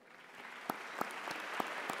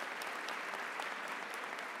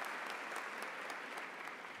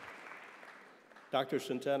 Dr.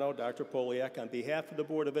 Senteno, Dr. Polyak, on behalf of the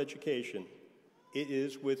Board of Education, it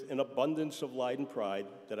is with an abundance of LeydenPride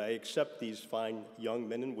that I accept these fine young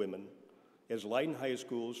men and women as Leyden High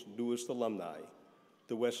School's newest alumni,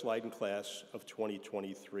 the West Leyden class of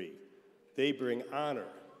 2023. They bring honor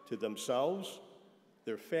to themselves,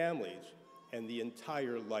 their families, and the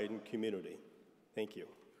entire Leyden community. Thank you.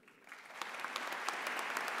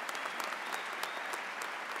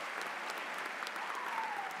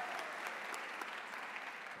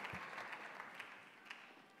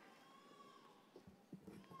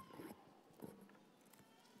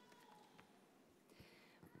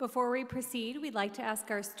 Before we proceed, we'd like to ask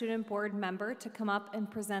our student board member to come up and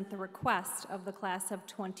present the request of the class of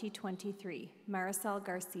 2023, Marisol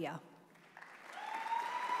Garcia.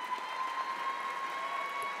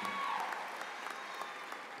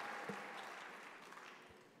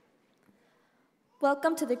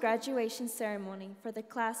 Welcome to the graduation ceremony for the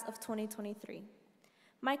class of 2023.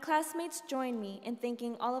 My classmates join me in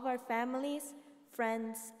thanking all of our families,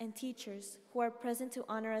 friends, and teachers who are present to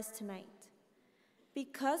honor us tonight.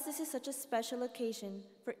 Because this is such a special occasion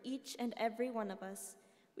for each and every one of us,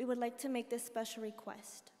 we would like to make this special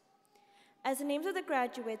request. As the names of the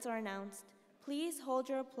graduates are announced, please hold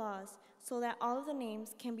your applause so that all of the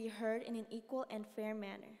names can be heard in an equal and fair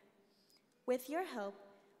manner. With your help,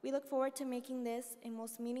 we look forward to making this a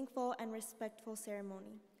most meaningful and respectful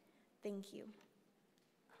ceremony. Thank you.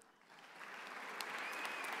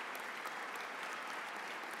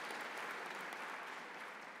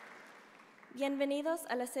 Bienvenidos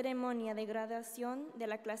a la ceremonia de graduación de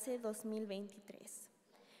la clase 2023.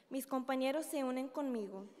 Mis compañeros se unen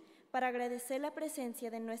conmigo para agradecer la presencia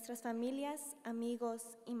de nuestras familias,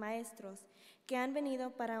 amigos y maestros que han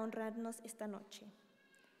venido para honrarnos esta noche.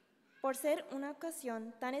 Por ser una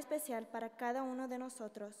ocasión tan especial para cada uno de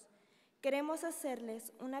nosotros, queremos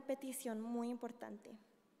hacerles una petición muy importante.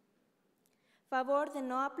 Favor de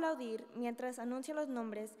no aplaudir mientras anuncio los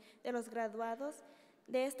nombres de los graduados.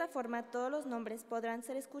 De esta forma, todos los nombres podrán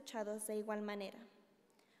ser escuchados de igual manera.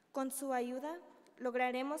 Con su ayuda,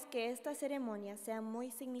 lograremos que esta ceremonia sea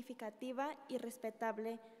muy significativa y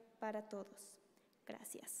respetable para todos.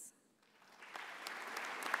 Gracias.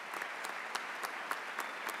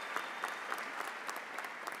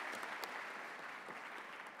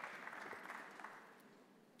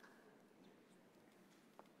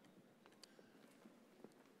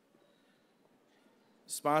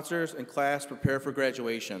 Sponsors and class prepare for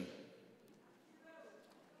graduation.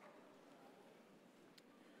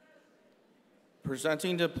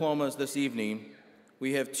 Presenting diplomas this evening,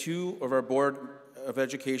 we have two of our Board of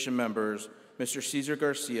Education members, Mr. Cesar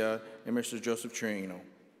Garcia and Mr. Joseph Trevino.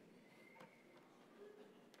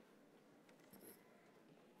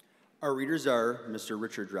 Our readers are Mr.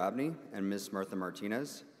 Richard Drobny and Ms. Martha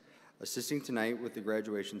Martinez. Assisting tonight with the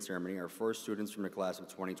graduation ceremony are 4 students from the class of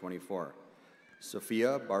 2024.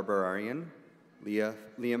 Sophia Barbararian,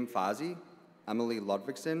 Liam Fazi, Emily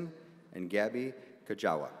Ludvigsen, and Gabby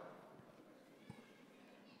Kajawa.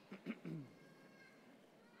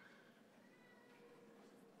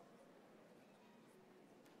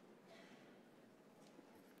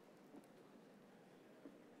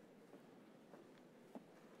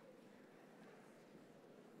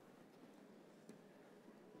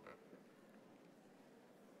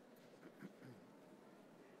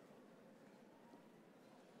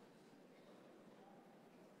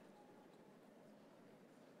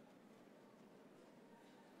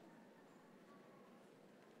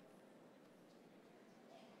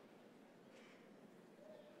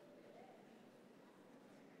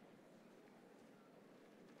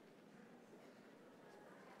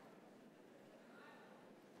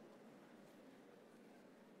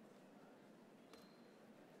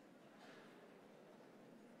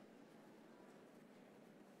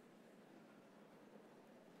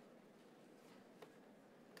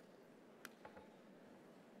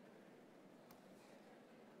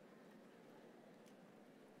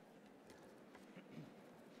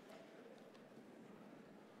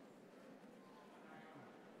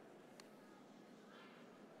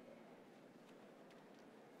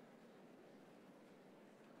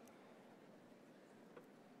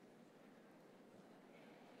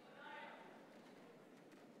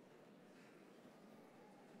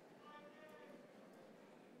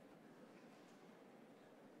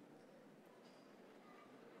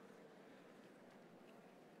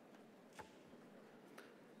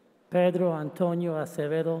 Pedro Antonio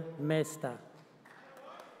Acevedo Mesta.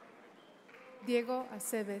 Diego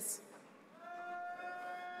Aceves.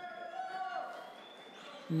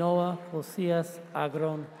 Noah Josías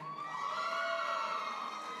Agrón.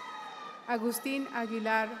 Agustín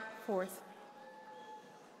Aguilar IV.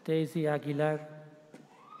 Daisy Aguilar.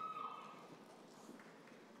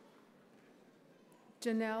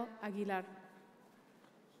 Janelle Aguilar.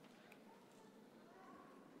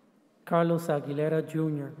 Carlos Aguilera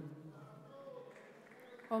Jr.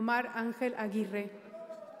 Omar Ángel Aguirre.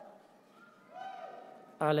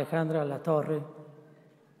 Alejandra Latorre.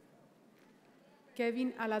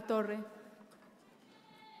 Kevin Alatorre.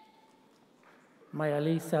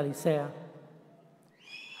 Mayalisa Alicea.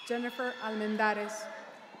 Jennifer Almendares.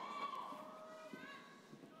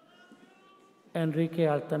 Enrique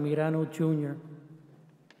Altamirano Jr.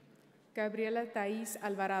 Gabriela Thais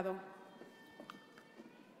Alvarado.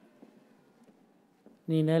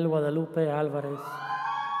 Ninel Guadalupe Álvarez.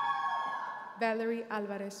 Valerie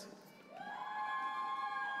Álvarez.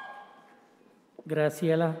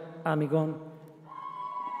 Graciela Amigón.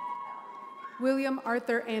 William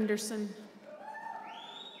Arthur Anderson.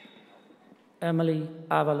 Emily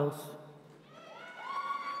Avalos.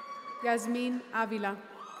 Yasmin Avila.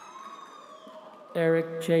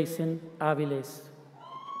 Eric Jason Aviles.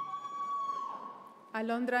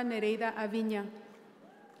 Alondra Nereida Aviña.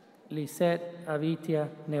 Lisette Avitia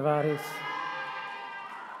Nevares.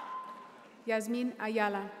 Yasmin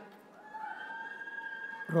Ayala.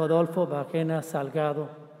 Rodolfo Bajena Salgado.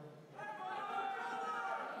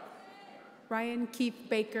 Ryan Keith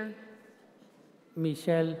Baker.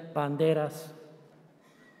 Michelle Banderas.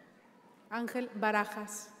 Ángel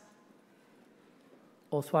Barajas.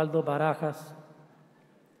 Osvaldo Barajas.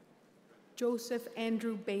 Joseph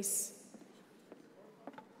Andrew Bass.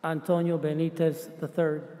 Antonio Benitez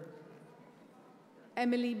III.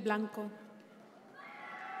 Emily Blanco.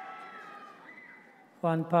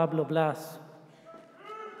 Juan Pablo Blas,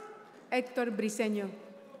 Héctor Briceño,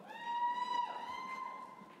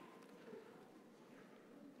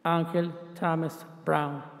 Ángel Thomas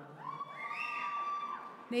Brown,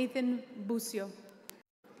 Nathan Bucio,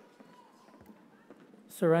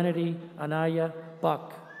 Serenity Anaya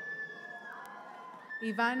Buck,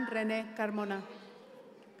 Iván René Carmona,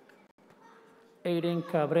 Aiden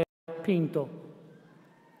Cabrera Pinto,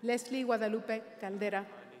 Leslie Guadalupe Caldera,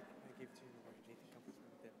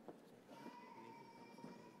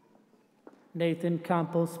 Nathan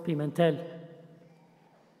Campos Pimentel,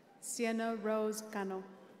 Sienna Rose Cano,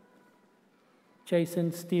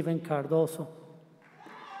 Jason Stephen Cardoso,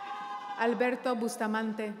 Alberto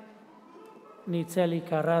Bustamante, Nitzeli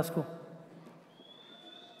Carrasco,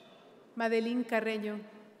 Madeline Carreño,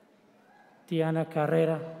 Diana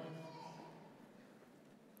Carrera,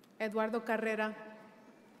 Eduardo Carrera,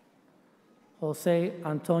 José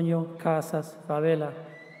Antonio Casas Favela,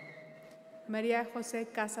 María José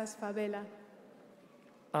Casas Favela,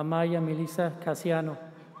 Amaya Melissa Casiano,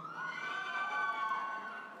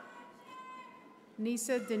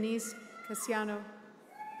 Nisa Denise Casiano,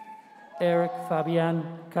 Eric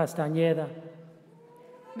Fabián Castañeda,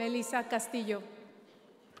 Melissa Castillo,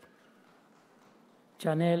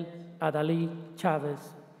 Chanel Adalí Chávez,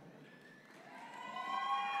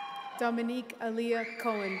 Dominique Alia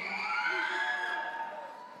Cohen,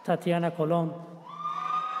 Tatiana Colón,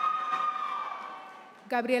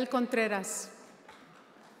 Gabriel Contreras,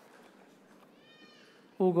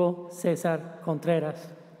 Hugo César Contreras,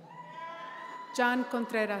 John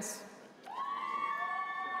Contreras,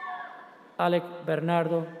 Alec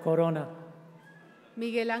Bernardo Corona,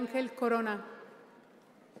 Miguel Ángel Corona,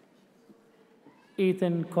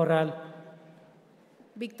 Ethan Corral,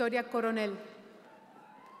 Victoria Coronel,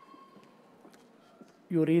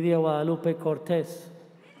 Yuridia Guadalupe Cortés,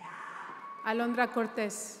 Alondra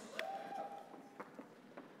Cortés,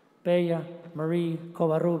 Bella Marie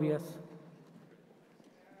Covarrubias,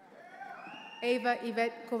 Eva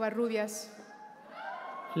Yvette Covarrubias,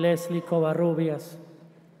 Leslie Covarrubias,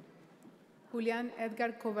 Julián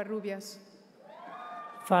Edgar Covarrubias,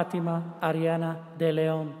 Fátima Ariana de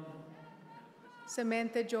León,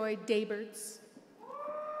 Samantha Joy Dayberts,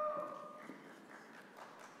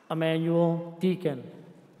 Emmanuel Deacon,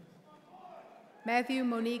 Matthew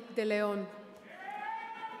Monique de León,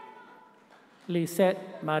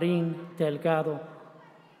 Lisette Marín Delgado,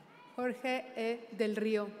 Jorge E. del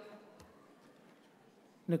Río,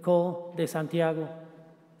 Nicole de Santiago,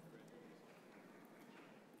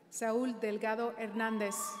 Saúl Delgado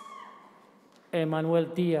Hernández,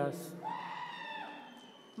 Emanuel Díaz,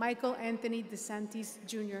 Michael Anthony DeSantis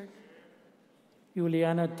Jr.,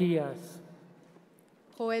 Juliana Díaz,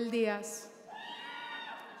 Joel Díaz,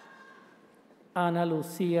 Ana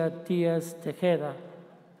Lucía Díaz Tejeda,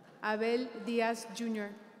 Abel Díaz Jr.,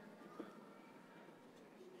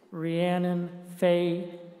 Rhiannon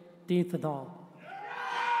Faye Dithenall,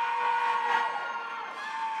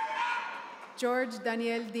 George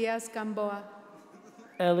Daniel Díaz Gamboa,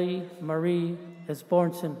 Ellie Marie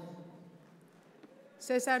Esbornson,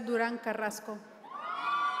 César Durán Carrasco,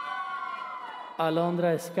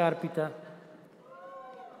 Alondra Escarpita,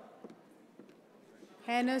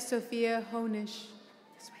 Hannah Sophia Honish,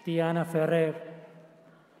 Diana Ferrer,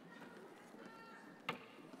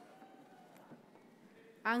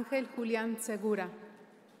 Ángel Julián Segura,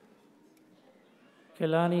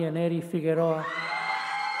 Kelani Eneri Figueroa,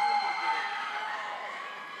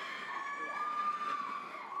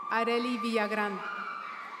 Areli Villagrán,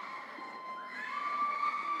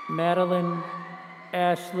 Madeline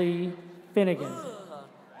Ashley Finnegan,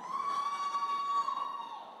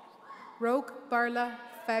 Roque Barla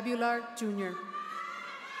Fabular Jr.,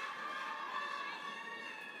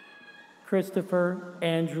 Christopher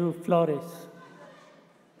Andrew Flores,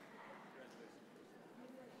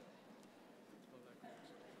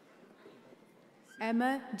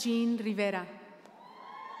 Emma Jean Rivera,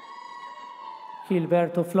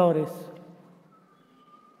 Gilberto Flores,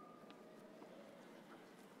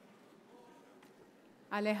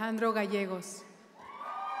 Alejandro Gallegos,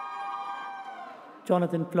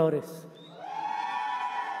 Jonathan Flores,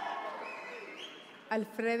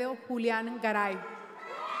 Alfredo Julián Garay,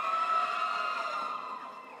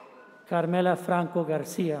 Carmela Franco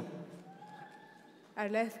Garcia,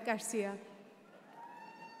 Arleth García,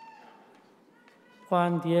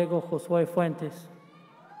 Juan Diego Josué Fuentes,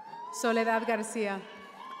 Soledad García,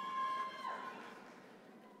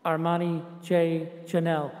 Armani J.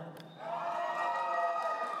 Janelle,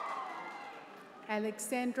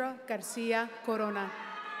 Alexandra García Corona,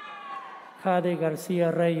 Jade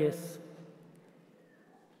Garcia Reyes,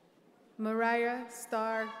 Mariah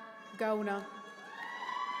Star Gauna,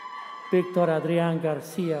 Víctor Adrián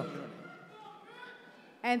García,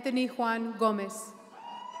 Anthony Juan Gomez,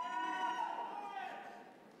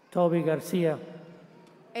 Toby García,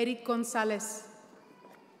 Eric Gonzalez,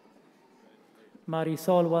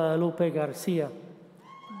 Marisol Guadalupe García,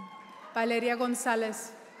 Valeria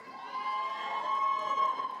Gonzalez,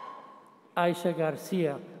 Aisha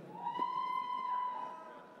García,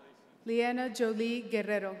 Liana Jolie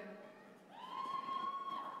Guerrero,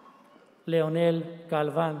 Leonel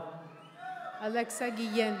Galván, Alexa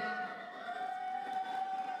Guillén,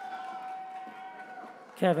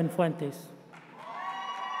 Kevin Fuentes,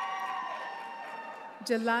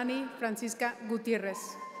 Jelani Francisca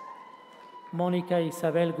Gutierrez, Mónica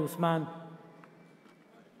Isabel Guzmán,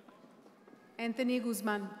 Anthony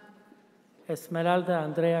Guzmán, Esmeralda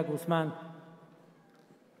Andrea Guzmán,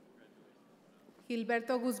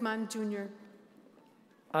 Gilberto Guzmán Jr.,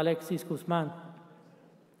 Alexis Guzmán,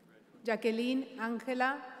 Jacqueline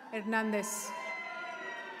Ángela Hernández,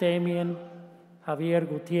 Damien Javier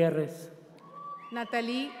Gutiérrez,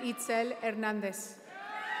 Natalie Itzel Hernández,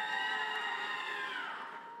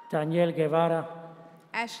 Daniel Guevara,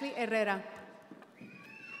 Ashley Herrera,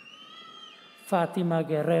 Fátima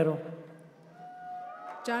Guerrero,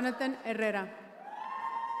 Jonathan Herrera,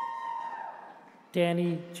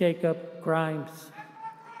 Danny Jacob Grimes,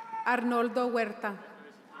 Arnoldo Huerta,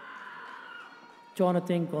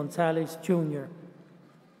 Jonathan Gonzalez Jr.,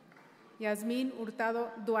 Yasmín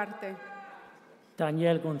Hurtado Duarte,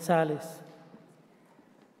 Daniel González,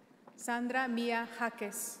 Sandra Mía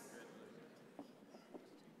Jaques,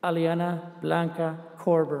 Aliana Blanca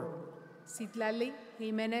Corber, Citlali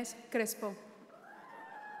Jiménez Crespo,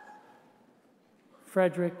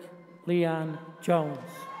 Frederick Leon Jones,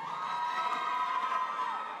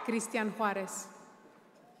 Cristian Juárez,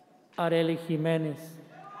 Areli Jiménez,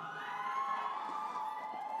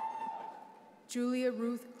 Julia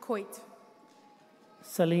Ruth Coit,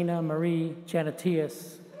 Selena Marie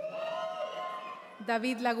Janatias,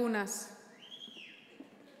 David Lagunas,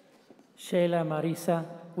 Sheila Marisa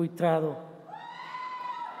Huitrado,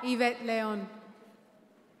 Yvette León,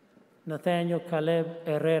 Nathaniel Caleb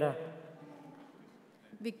Herrera,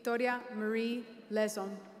 Victoria Marie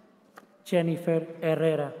Leson, Jennifer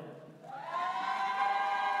Herrera,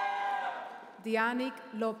 Dianic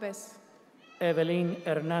López, Evelyn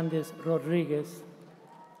Hernández Rodríguez,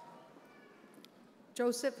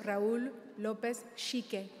 Joseph Raúl López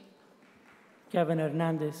Chique, Kevin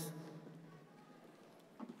Hernández,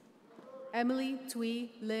 Emily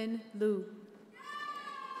Tui Lin Lu,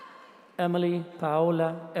 Emily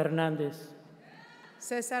Paola Hernández,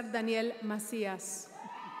 Cesar Daniel Macías,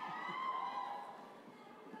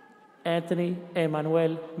 Anthony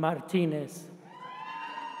Emanuel Martínez,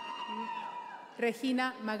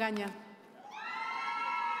 Regina Magaña,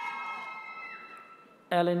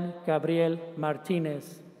 Ellen Gabriel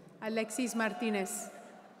Martínez, Alexis Martínez,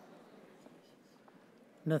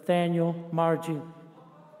 Nathaniel Margie,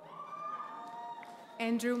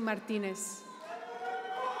 Andrew Martínez,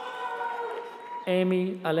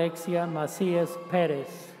 Amy Alexia Macías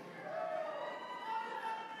Pérez,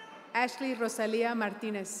 Ashley Rosalía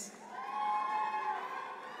Martínez,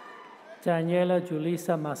 Daniela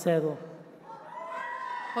Julisa Macedo,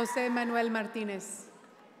 José Manuel Martínez,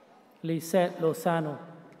 Lisette Lozano,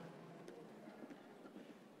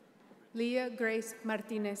 Leah Grace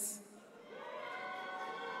Martínez,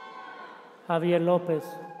 Javier López,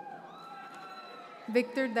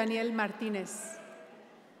 Víctor Daniel Martínez,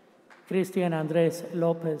 Cristian Andrés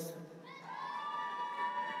López,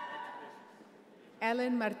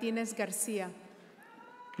 Ellen Martínez García,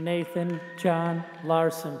 Nathan John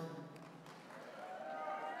Larson,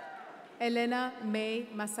 Elena May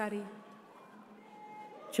Masari,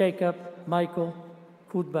 Jacob Michael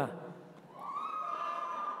Kudba,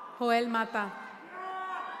 Joel Mata,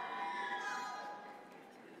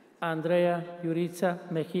 Andrea Yuritza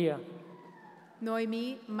Mejía,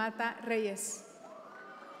 Noemí Mata Reyes,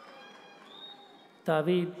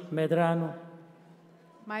 David Medrano,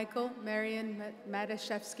 Michael Marion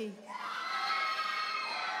Madashevsky,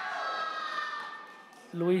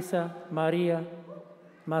 Luisa María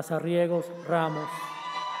Mazarriegos Ramos,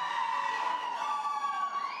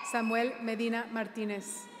 Samuel Medina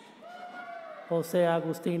Martínez, José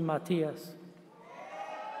Agustín Matías,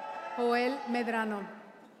 Joel Medrano,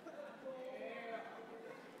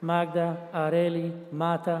 Magda Areli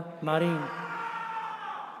Mata Marín,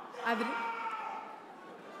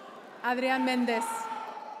 Adrián Méndez,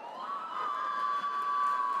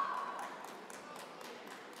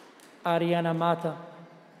 Ariana Mata,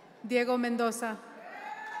 Diego Mendoza,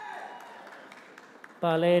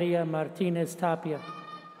 Valeria Martínez Tapia,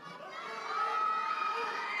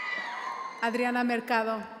 Adriana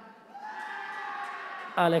Mercado,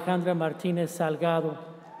 Alejandra Martínez Salgado,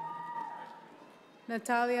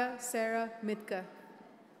 Natalia Sarah Mitka,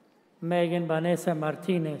 Megan Vanessa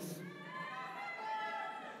Martínez,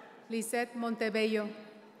 Lisette Montebello,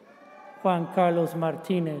 Juan Carlos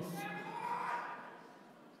Martínez,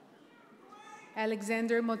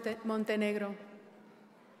 Alexander Montenegro,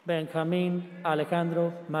 Benjamín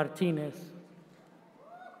Alejandro Martínez,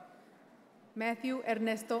 Matthew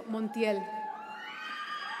Ernesto Montiel,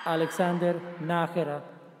 Alexander Nájera,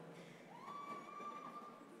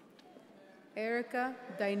 Erica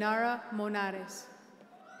Dainara Monares,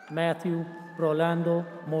 Matthew Rolando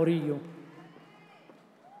Morillo,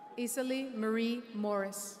 Isali Marie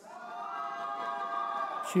Morris,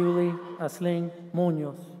 Julie Aslin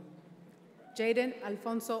Muñoz, Jaden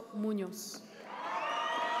Alfonso Muñoz,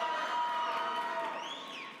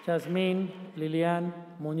 Jasmine Lilian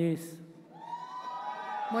Muñiz,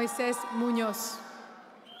 Moisés Muñoz,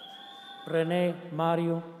 René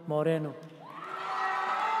Mario Moreno,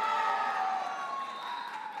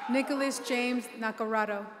 Nicholas James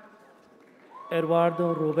Nacarado,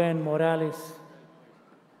 Eduardo Rubén Morales,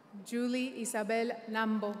 Julie Isabel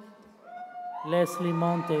Nambo, Leslie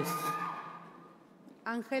Montes,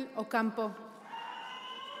 Ángel Ocampo,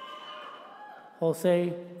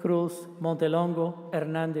 José Cruz Montelongo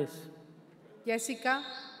Hernández, Jessica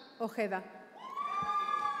Ojeda,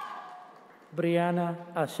 Brianna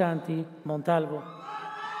Ashanti Montalvo,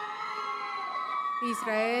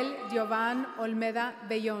 Israel Giovan Olmeda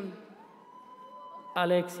Bellón,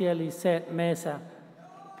 Alexia Lisette Mesa,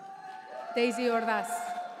 Daisy Ordaz,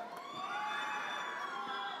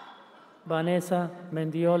 Vanessa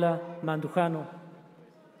Mendiola Mandujano,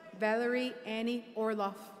 Valerie Annie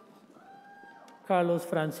Orloff, Carlos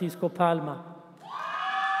Francisco Palma,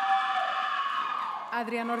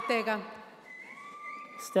 Adrián Ortega,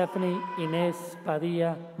 Stephanie Inés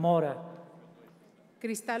Padilla Mora,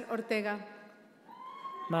 Cristal Ortega,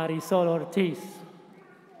 Marisol Ortiz,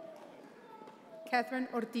 Catherine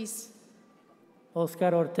Ortiz,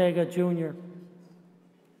 Oscar Ortega Jr.,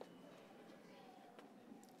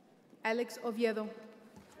 Alex Oviedo,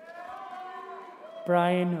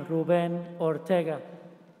 Brian Rubén Ortega,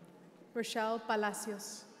 Rochelle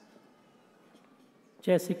Palacios,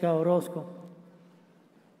 Jessica Orozco,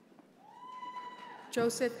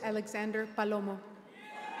 Joseph Alexander Palomo,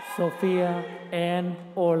 Sophia Ann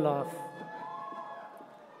Orloff,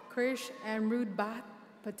 Krish Amrud Bhat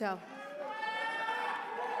Patel,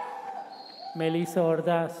 Melissa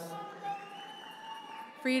Ordaz,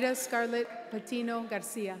 Frida Scarlett Patino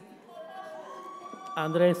Garcia,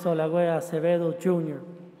 Andrés Solagüe Acevedo Jr.,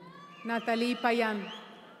 Natalie Payan,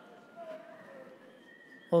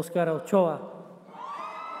 Oscar Ochoa,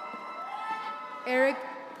 Eric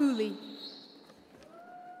Pooley,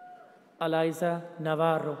 Eliza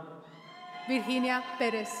Navarro, Virginia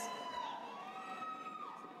Perez,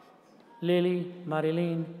 Lily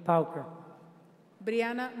Marilyn Pauker,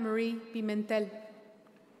 Brianna Marie Pimentel,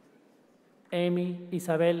 Amy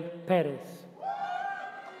Isabel Pérez,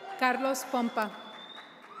 Carlos Pompa,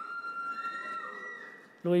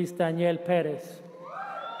 Luis Daniel Pérez,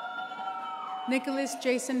 Nicholas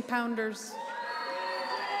Jason Pounders,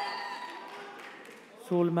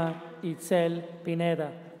 Zulma Itzel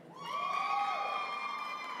Pineda,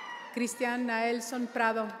 Cristian Naelson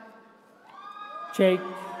Prado, Jake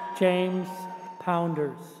James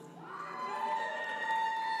Pounders,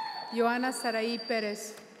 Joana Saraí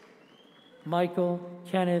Pérez, Michael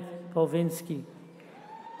Kenneth Povinsky,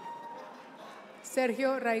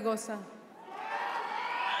 Sergio Raigosa,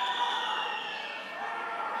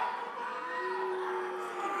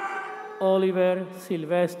 Oliver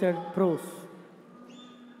Sylvester Cruz,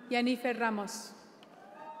 Jennifer Ramos,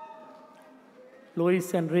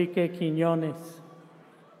 Luis Enrique Quiñones,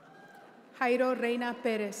 Jairo Reina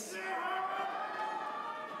Pérez,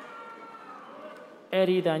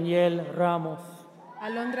 Eri Daniel Ramos,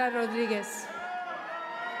 Alondra Rodríguez,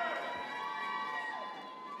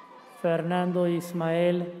 Fernando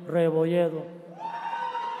Ismael Rebolledo,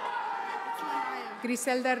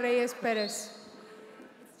 Griselda Reyes Pérez,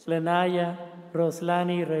 Lenaya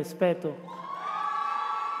Roslani Respeto,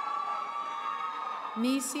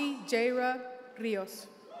 Nisi Jaira Rios,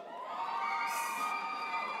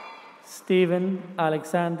 Steven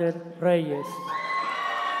Alexander Reyes,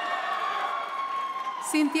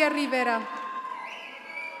 Cintia Rivera,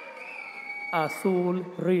 Azul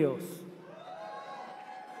Ríos,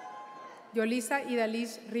 Yolisa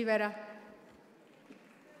Idalis Rivera,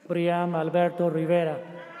 Briam Alberto Rivera,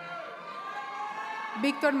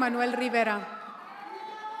 Víctor Manuel Rivera,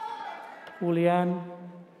 Julián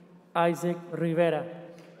Isaac Rivera,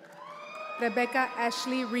 Rebecca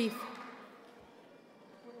Ashley Reith,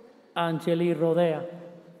 Angeli Rodea,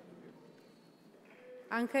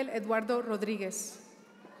 Ángel Eduardo Rodríguez,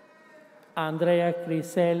 Andrea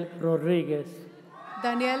Crisel Rodríguez,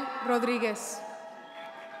 Daniel Rodríguez,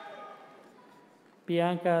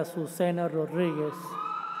 Bianca Azucena Rodríguez,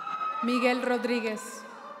 Miguel Rodríguez,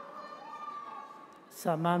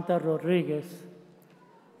 Samantha Rodríguez,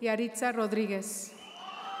 Yaritza Rodríguez,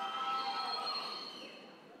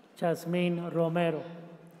 Jasmine Romero,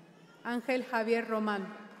 Ángel Javier Román,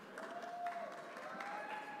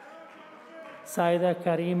 Zaida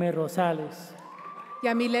Karime Rosales,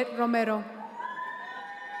 Yamilet Romero,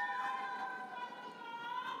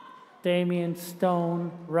 Damien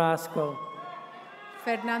Stone Rasco,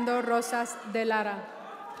 Fernando Rosas de Lara,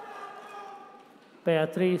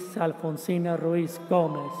 Beatriz Alfonsina Ruiz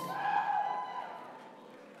Gómez,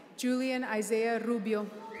 Julian Isaiah Rubio,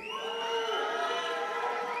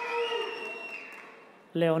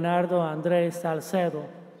 Leonardo Andrés Salcedo,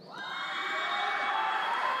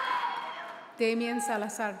 Damien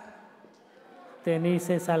Salazar,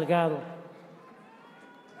 Denise Salgado,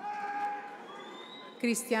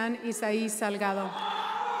 Cristian Isaí Salgado,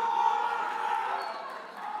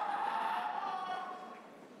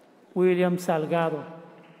 William Salgado,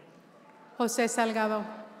 José Salgado,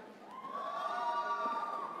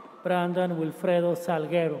 Brandon Wilfredo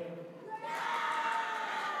Salguero,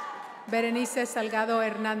 Berenice Salgado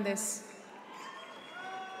Hernández,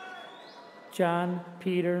 John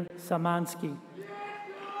Peter Samansky,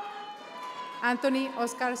 Anthony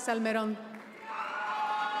Oscar Salmerón,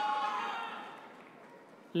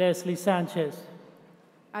 Leslie Sánchez,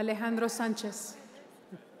 Alejandro Sánchez,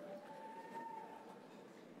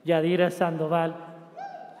 Yadira Sandoval,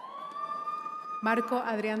 Marco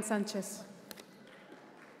Adrián Sánchez,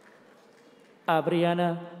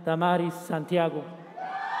 Abriana Damaris Santiago,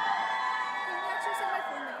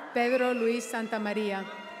 Pedro Luis Santamaría,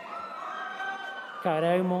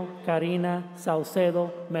 Caremo Karina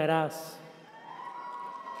Saucedo Meraz,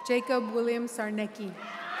 Jacob William Sarnecki,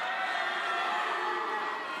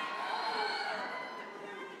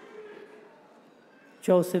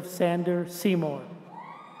 Joseph Sander Seymour,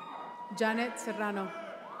 Janet Serrano,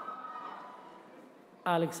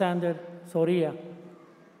 Alexander Soria,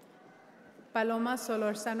 Paloma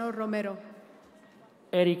Solorzano Romero,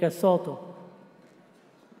 Erika Soto,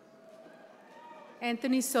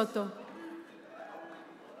 Anthony Soto,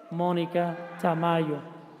 Mónica Tamayo,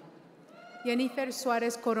 Jennifer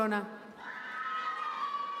Suárez Corona,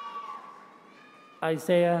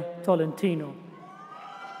 Isaiah Tolentino,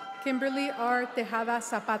 Kimberly R. Tejada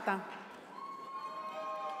Zapata,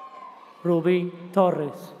 Rubí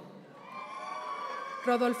Torres,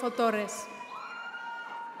 Rodolfo Torres,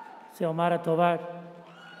 Xiomara Tobar,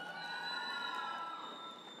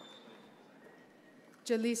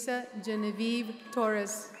 Jalisa Genevieve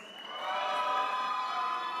Torres,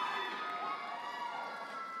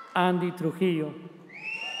 Andy Trujillo,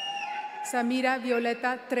 Samira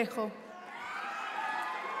Violeta Trejo,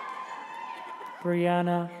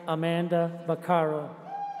 Brianna Amanda Vaccaro,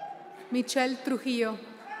 Michelle Trujillo,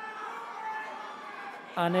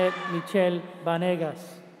 Annette Michelle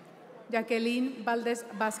Vanegas, Jacqueline Valdez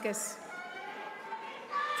Vázquez,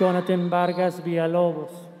 Jonathan Vargas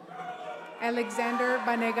Villalobos, Alexander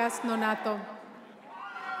Vanegas Nonato,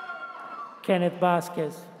 Kenneth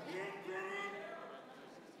Vázquez,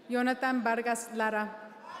 Jonathan Vargas Lara,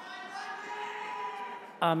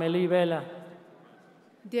 Amelie Vela,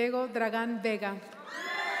 Diego Dragán Vega,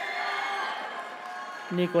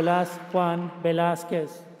 Nicolás Juan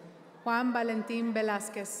Velázquez, Juan Valentín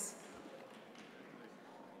Velázquez,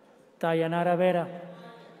 Dayanara Vera,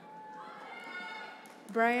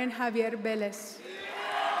 Brian Javier Vélez,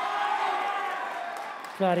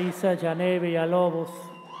 Clarisa Jané Villalobos,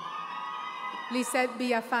 Lisette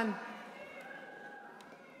Villafán,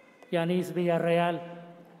 Yanis Villarreal,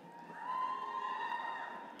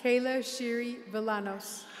 Kayla Shiri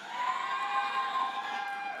Villanos,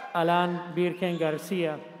 Alan Virgen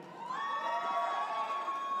García,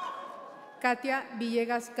 Katia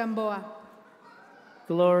Villegas Gamboa,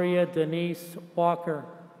 Gloria Denise Walker,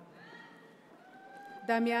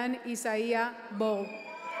 Damián Isaía Bow,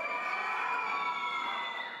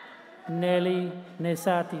 Nelly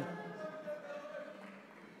Nesati,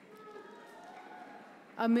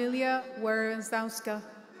 Amelia Werenzowska,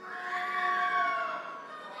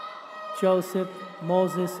 Joseph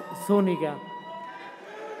Moses Zuniga,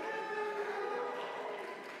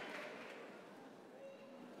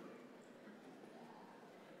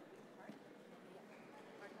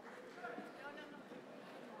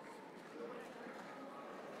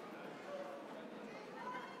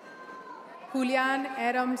 Julian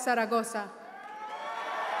Adam Zaragoza.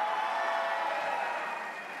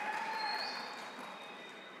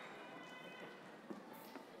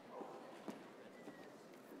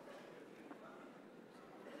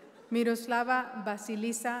 Miroslava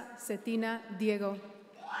Basilisa Cetina Diego.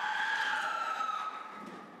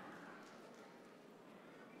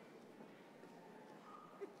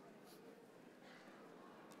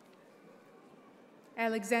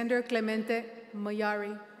 Alexander Clemente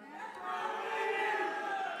Mayari.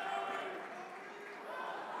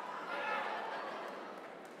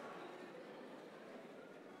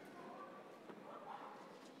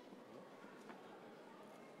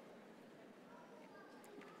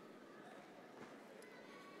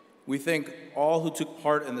 We thank all who took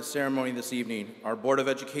part in the ceremony this evening, our Board of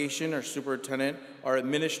Education, our Superintendent, our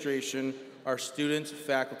administration, our students,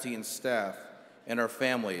 faculty, and staff, and our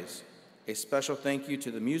families. A special thank you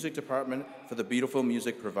to the music department for the beautiful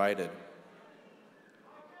music provided.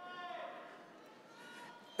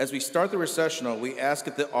 As we start the recessional, we ask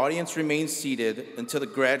that the audience remain seated until the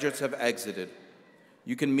graduates have exited.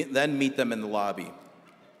 You can then meet them in the lobby.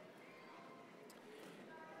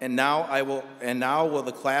 And now will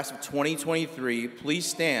the class of 2023 please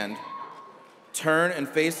stand, turn and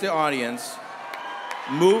face the audience,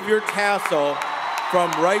 move your tassel from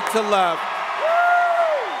right to left.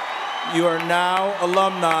 You are now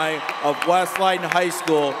alumni of West Leyden High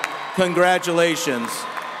School. Congratulations.